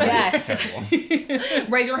left to go right. Yes. Terrible.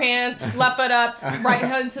 Raise your hands, left foot up, right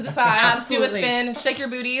hand to the side, Absolutely. do a spin, shake your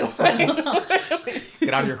booty.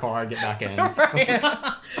 Get out of your car, get back in.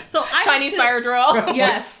 So I Chinese had to- fire drill.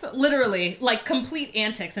 Yes, literally, like complete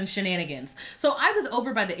antics and shenanigans. So I was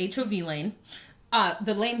over by the HOV lane,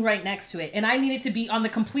 the lane right next to it, and I needed to be on the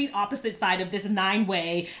complete opposite side of this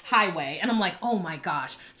 9-way highway. And I'm like, oh my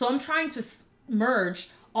gosh. So I'm trying to merge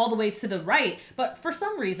all the way to the right, but for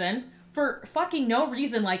some reason, for fucking no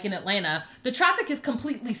reason, like in Atlanta, the traffic is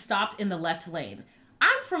completely stopped in the left lane.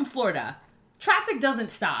 I'm from Florida. Traffic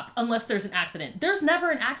doesn't stop unless there's an accident. There's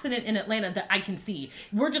never an accident in Atlanta that I can see.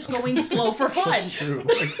 We're just going slow for fun. That's true.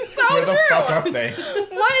 Like, So where the true. fuck are they?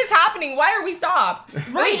 What is happening? Why are we stopped?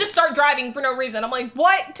 Right. We just start driving for no reason. I'm like,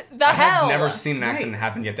 what the I hell? have never seen an accident Right.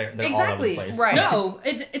 happen yet. They're all over Exactly. the place. Right. No,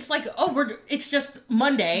 it's like, it's just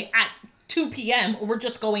Monday at 2 p.m. We're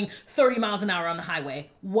just going 30 miles an hour on the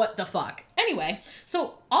highway. What the fuck? Anyway,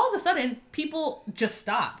 so all of a sudden, people just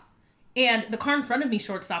stop. And the car in front of me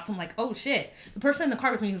short stops. I'm like, oh shit. The person in the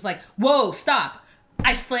car with me was like, whoa, stop.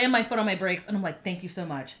 I slam my foot on my brakes and I'm like, thank you so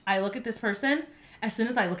much. I look at this person. As soon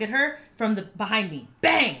as I look at her, from the behind me,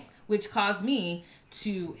 bang, which caused me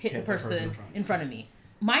to hit the person in front of me.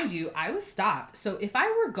 Mind you, I was stopped. So if I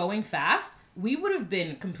were going fast, we would have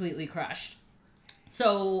been completely crushed.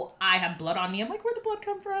 So I have blood on me. I'm like, where'd the blood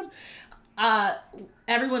come from?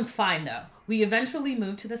 Everyone's fine though. We eventually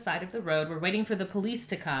moved to the side of the road. We're waiting for the police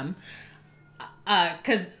to come.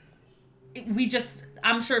 Cause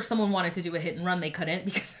I'm sure if someone wanted to do a hit and run, they couldn't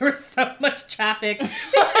because there was so much traffic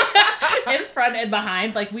in front and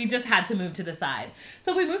behind. Like we just had to move to the side.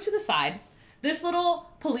 So we moved to the side. This little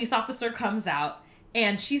police officer comes out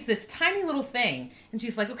and she's this tiny little thing. And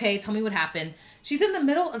she's like, okay, tell me what happened. She's in the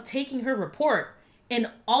middle of taking her report. And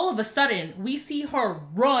all of a sudden, we see her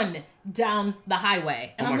run down the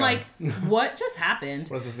highway. And Oh I'm my like, what just happened?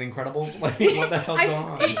 What is this, The Incredibles? Like, what the hell's going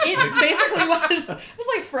on? It basically was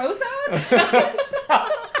like Frozen.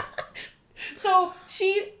 So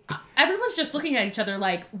everyone's just looking at each other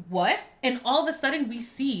like, what? And all of a sudden, we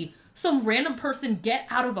see some random person get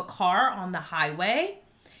out of a car on the highway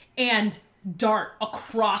and dart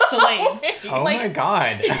across the lanes. Oh Like, my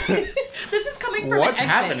god. this is coming from What's an exit.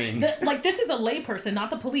 happening? Like, this is a layperson, not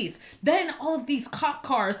the police. Then all of these cop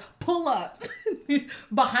cars pull up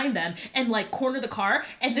behind them and like corner the car,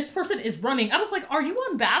 and this person is running. I was like, are you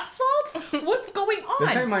on bath salts? What's going on?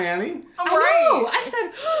 This ain't Miami? I know. I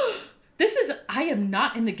said, I am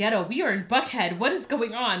not in the ghetto. We are in Buckhead. What is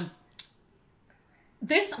going on?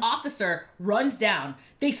 This officer runs down.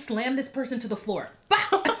 They slam this person to the floor.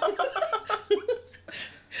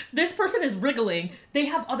 This person is wriggling. They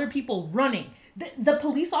have other people running. The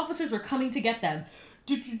police officers are coming to get them.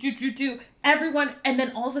 Everyone, and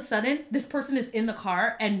then all of a sudden, this person is in the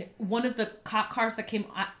car, and one of the cop cars that came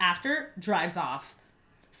after drives off.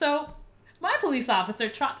 So my police officer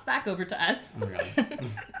trots back over to us. Oh my god.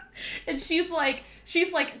 And she's like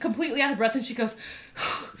completely out of breath, and she goes,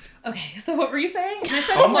 okay, so what were you saying? And I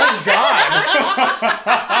said, Oh my god.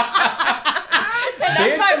 and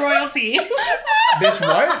that's my royalty. Bitch,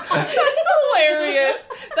 what? That's hilarious.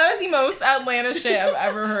 That is the most Atlanta shit I've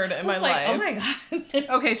ever heard in my life. Oh my god.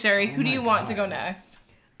 Okay, Sherry, who do you want to go next?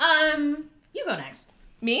 You go next.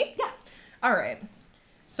 Me? Yeah. All right.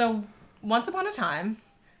 So, once upon a time,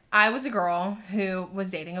 I was a girl who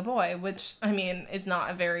was dating a boy, which, I mean, is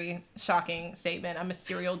not a very shocking statement. I'm a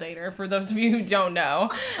serial dater. For those of you who don't know,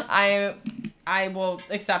 I will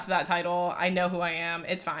accept that title. I know who I am.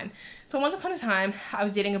 It's fine. So, once upon a time, I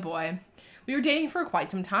was dating a boy. We were dating for quite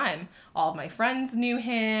some time. All of my friends knew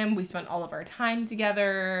him. We spent all of our time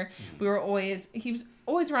together. He was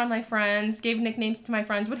always around my friends, gave nicknames to my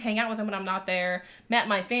friends, would hang out with him when I'm not there, met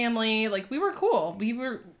my family. Like, we were cool. We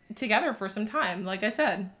were together for some time, like I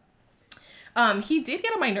said. He did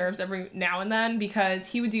get on my nerves every now and then because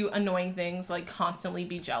he would do annoying things like constantly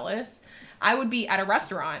be jealous. I would be at a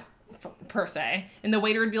restaurant, per se, and the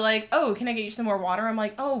waiter would be like, oh, can I get you some more water? I'm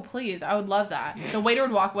like, oh, please, I would love that. The waiter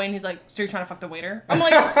would walk away and he's like, so you're trying to fuck the waiter? I'm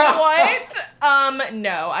like, what?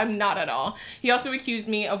 No, I'm not at all. He also accused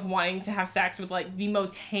me of wanting to have sex with like the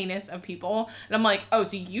most heinous of people. And I'm like, oh,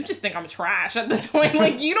 so you just think I'm trash at this point?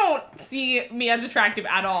 Like, you don't see me as attractive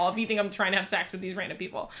at all if you think I'm trying to have sex with these random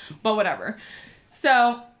people. But whatever.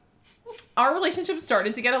 So our relationship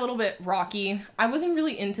started to get a little bit rocky. I wasn't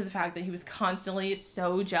really into the fact that he was constantly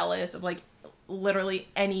so jealous of like literally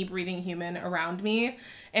any breathing human around me,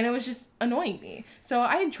 and it was just annoying me. So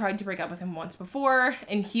I had tried to break up with him once before,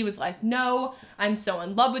 and he was like, no, I'm so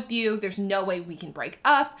in love with you. There's no way we can break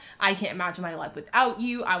up. I can't imagine my life without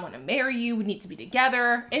you. I want to marry you. We need to be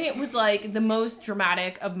together. And it was like the most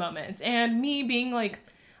dramatic of moments. And me being like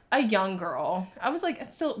a young girl, I was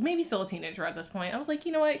like still a teenager at this point. I was like,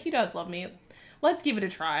 you know what? He does love me. Let's give it a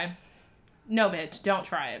try. No, bitch, don't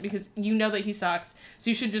try it because you know that he sucks. So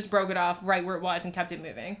you should just broke it off right where it was and kept it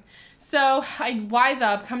moving. So I wise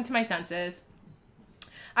up, come to my senses.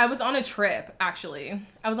 I was on a trip, actually.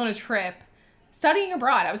 Studying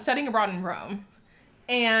abroad. I was studying abroad in Rome.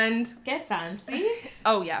 And Get fancy.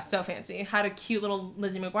 oh yeah, so fancy. Had a cute little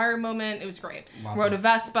Lizzie McGuire moment. It was great. Lots Rode a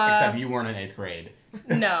Vespa. Except you weren't in 8th grade.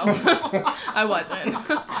 No, I wasn't.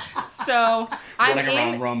 So Running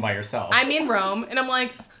around Rome by yourself. I'm in Rome, and I'm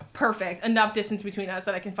like, perfect. Enough distance between us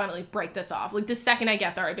that I can finally break this off. Like, the second I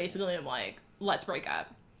get there, I basically am like, let's break up.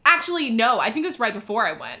 Actually, no, I think it was right before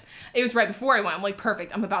I went. I'm like,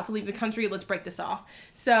 perfect. I'm about to leave the country. Let's break this off.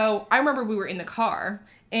 So I remember we were in the car,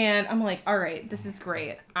 and I'm like, all right, this is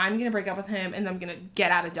great. I'm going to break up with him, and I'm going to get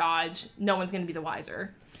out of Dodge. No one's going to be the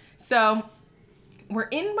wiser. So we're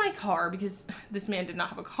in my car because this man did not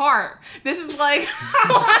have a car. This is like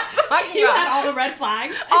what I'm talking You about. had all the red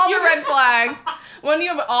flags. All the red flags. When you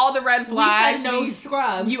have all the red flags, We said no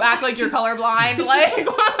scrubs. you act like you're colorblind. Like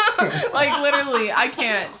literally, I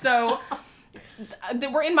can't. So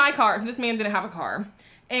we're in my car. This man didn't have a car,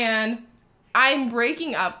 and I'm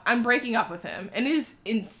breaking up with him, and it's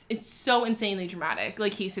so insanely dramatic.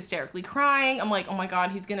 Like, he's hysterically crying. I'm like, oh my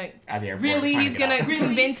god, he's gonna At the airport. really, trying he's to get gonna out.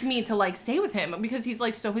 convince me to like stay with him because he's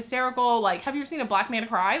like so hysterical. Like, have you ever seen a black man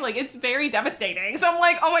cry? Like, it's very devastating. So I'm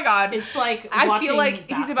like, oh my god. It's like I watching feel like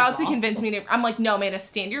he's about to basketball. convince me to. I'm like, no, man,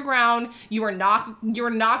 stand your ground. You are not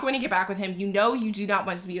going to get back with him. You know you do not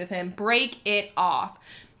want to be with him. Break it off.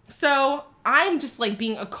 So I'm just like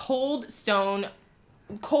being a cold-hearted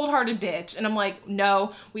bitch, and I'm like,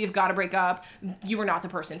 no, we have got to break up. You are not the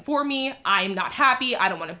person for me. I'm not happy. I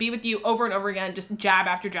don't want to be with you. Over and over again, just jab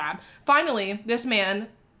after jab. Finally, this man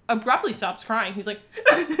abruptly stops crying. He's like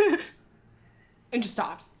and just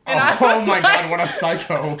stops. And Oh my god, what a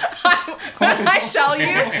psycho. when I tell you,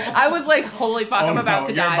 I was like, holy fuck, I'm about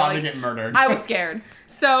to die. You're about Like, to get murdered. I was scared.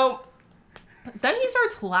 So Then he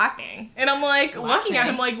starts laughing. And I'm like, looking at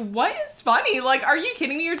him like, what is funny? Like, are you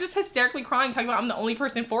kidding me? You're just hysterically crying, talking about I'm the only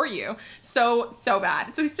person for you. So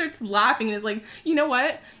bad. So he starts laughing and is like, you know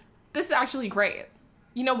what? This is actually great.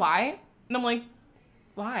 You know why? And I'm like,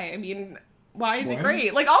 why? I mean, why is it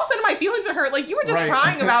great? Like, all of a sudden my feelings are hurt. Like, you were just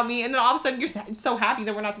crying about me, and then all of a sudden you're so happy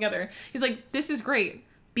that we're not together. He's like, this is great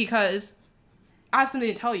because I have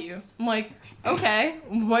something to tell you. I'm like, okay,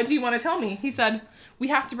 what do you want to tell me? He said, we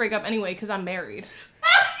have to break up anyway because I'm married.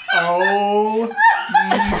 Oh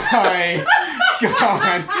my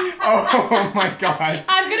god. Oh my god.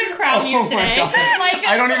 I'm gonna crown you today. Like,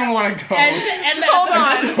 I don't even want to go. Hold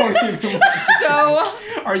on.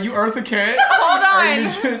 So, are you Eartha Kitt? Hold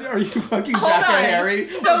on. Are you fucking Jack and Harry?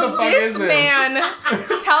 So this man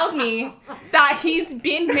tells me that he's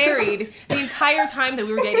been married the entire time that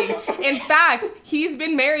we were dating. In fact, he's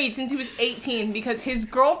been married since he was 18 because his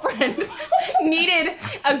girlfriend needed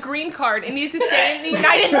a green card and needed to stay in the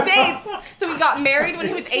United States. So he got married when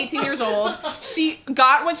he was 18 years old. She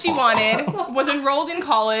got what she wanted, was enrolled in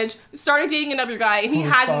college, started dating another guy, and he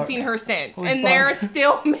hasn't seen her since. They're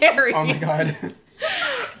still married. Oh my god.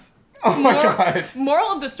 Oh my god.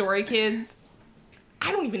 Moral of the story, kids.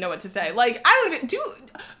 I don't even know what to say. Like, I don't even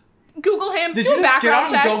Google him. Did do you a just get out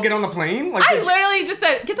background check. and go get on the plane? Like, I literally just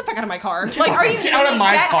said, "Get the fuck out of my car!" Like, are you Get out of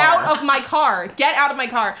my Get car. out of my car! Get out of my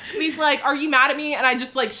car! And he's like, "Are you mad at me?" And I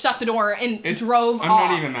just like shut the door and drove I'm off.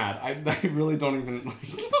 not even mad. I really don't even.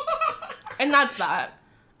 And that's that.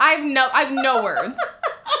 I have no words.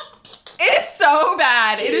 It is so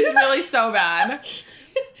bad. It is really so bad.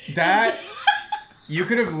 That. You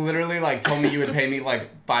could have literally like told me you would pay me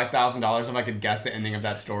like $5,000 if I could guess the ending of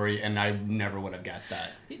that story, and I never would have guessed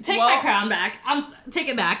that. Take my crown back. Take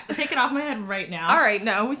it back. Take it off my head right now. All right,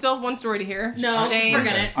 no, we still have one story to hear. No, James.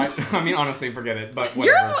 forget it. I mean, honestly, forget it. But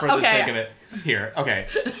whatever, Yours- for the okay. sake of it, here. Okay,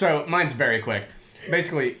 so mine's very quick.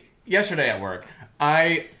 Basically, yesterday at work,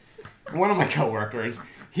 one of my coworkers.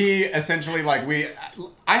 He essentially, like,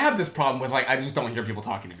 I have this problem with, like, I just don't hear people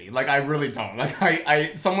talking to me. Like, I really don't.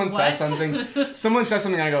 Like, someone says something,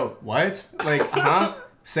 and I go, what? Like, huh?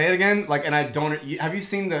 Say it again? Like, and I don't, have you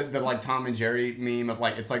seen the like, Tom and Jerry meme of,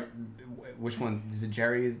 like, it's like, which one? Is it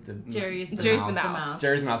Jerry's? Jerry's the mouse.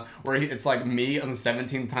 Jerry's the mouse. Where it's like me on the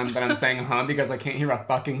 17th time that I'm saying huh because I can't hear a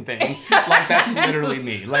fucking thing. Like, that's literally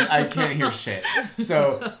me. Like, I can't hear shit.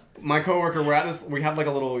 So, my coworker, we have like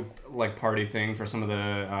a little like party thing for some of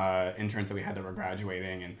the interns that we had that were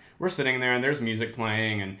graduating, and we're sitting there and there's music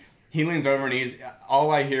playing, and he leans over and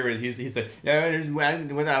all I hear is he said, yeah, there's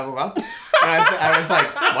without. And I was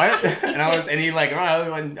like, what? And he like,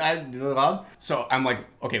 so I'm like,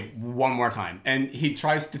 okay, one more time. And he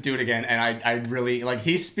tries to do it again, and I really, like,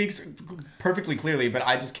 he speaks perfectly clearly, but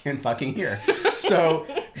I just can't fucking hear. So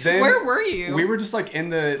then... Where were you? We were just, like, in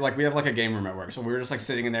the, like, we have, like, a game room at work. So we were just, like,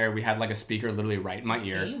 sitting in there. We had, like, a speaker literally right in my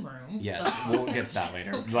ear. Game room? Yes, we'll get to that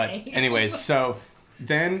later. Okay. But anyways, so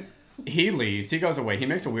then he leaves. He goes away. He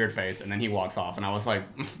makes a weird face, and then he walks off. And I was like,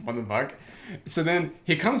 what the fuck? So then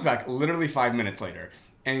he comes back literally 5 minutes later,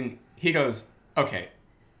 and he goes, okay,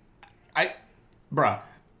 bruh,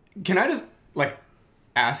 can I just, like,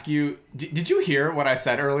 ask you, did you hear what I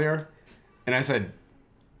said earlier? And I said,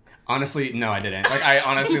 honestly, no, I didn't. Like, I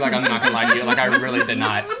honestly, like, I'm not gonna lie to you, like, I really did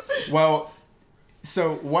not. Well,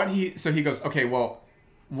 so he goes, okay, well,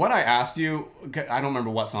 what I asked you, I don't remember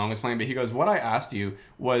what song was playing, but he goes, what I asked you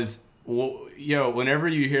was, well, yo, whenever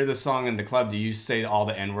you hear the song in the club, do you say all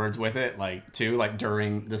the N-words with it, like, too, like,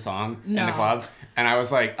 during the song in the club? And I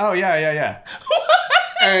was like, oh, yeah.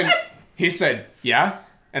 And he said, yeah?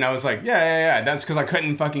 And I was like, yeah. That's because I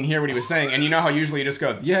couldn't fucking hear what he was saying. And you know how usually you just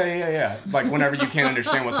go, yeah. Like, whenever you can't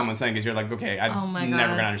understand what someone's saying, because you're like, okay, I'm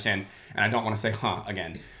never going to understand. And I don't want to say, huh,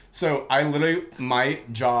 again. So I literally, my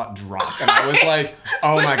jaw dropped. And I was like,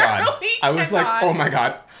 oh my God. I was like, oh my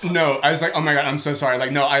God. No, I was like, oh my God, I'm so sorry.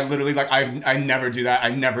 Like, no, I literally, like, I never do that. I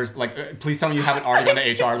never, like, please tell me you haven't already gone to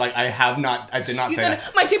HR. Like, I did not say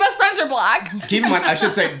that. My two best friends are black. Keep in mind, I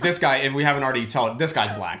should say this guy, if we haven't already told, this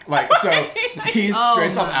guy's black. Like, so he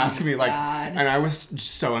straight up asked me, like, and I was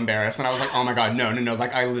so embarrassed. And I was like, oh my God, no.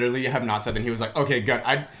 Like, I literally have not said that. And he was like, okay, good.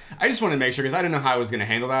 I just wanted to make sure, because I didn't know how I was going to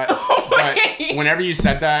handle that. But whenever you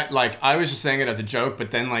said that, like, I was just saying it as a joke, but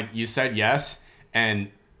then, like, you said yes, and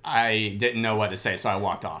I didn't know what to say, so I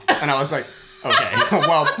walked off. And I was like, okay,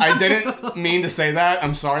 well, I didn't mean to say that.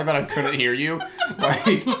 I'm sorry that I couldn't hear you.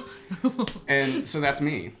 Like, and so that's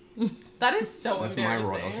me. That is so That's embarrassing.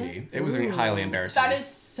 my royalty. It was highly embarrassing. That is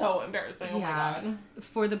so embarrassing. Oh my God.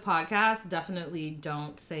 For the podcast, definitely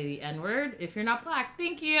don't say the N-word if you're not black.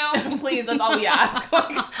 Thank you. Please, that's all we ask.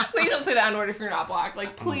 Like, please don't say the N-word if you're not black.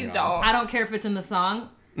 Like, please don't. I don't care if it's in the song.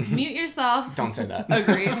 Mute yourself. Don't say that.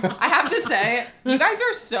 Agreed. I have to say, you guys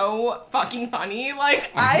are so fucking funny. Like,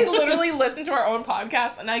 I literally listen to our own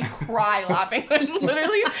podcast and I cry laughing. I'm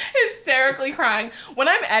literally hysterically crying. When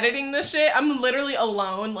I'm editing this shit, I'm literally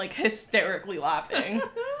alone, like, hysterically laughing.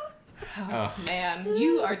 Oh, man,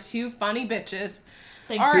 you are two funny bitches.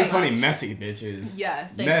 Thanks. All Two right. funny, messy bitches.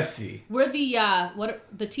 Yes. Messy. We're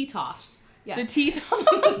the T-Toffs. Yes. The tea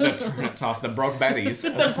The turnip toss, the broke betties.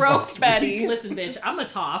 The broke Betty. Listen, bitch, I'm a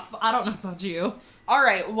toff. I don't know about you. All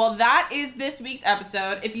right, well, that is this week's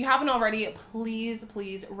episode. If you haven't already,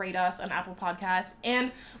 please rate us on Apple Podcasts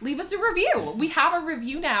and leave us a review. We have a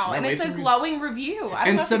review now, Yeah, and it's a leave some glowing review. I don't And know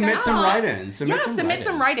if you submit guys- some write-ins. Submit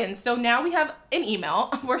some write-ins. So now we have an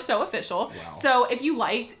email. We're so official. Wow. So if you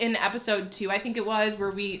liked in episode 2, I think it was, where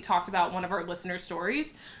we talked about one of our listener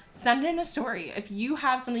stories, send in a story. If you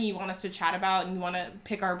have something you want us to chat about and you want to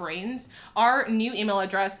pick our brains, our new email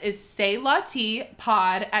address is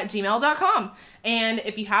saylatpod@gmail.com. And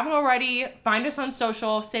if you haven't already, find us on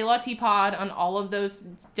social, saylatpod on all of those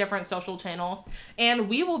different social channels. And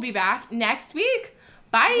we will be back next week.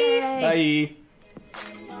 Bye.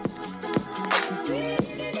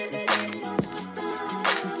 Bye.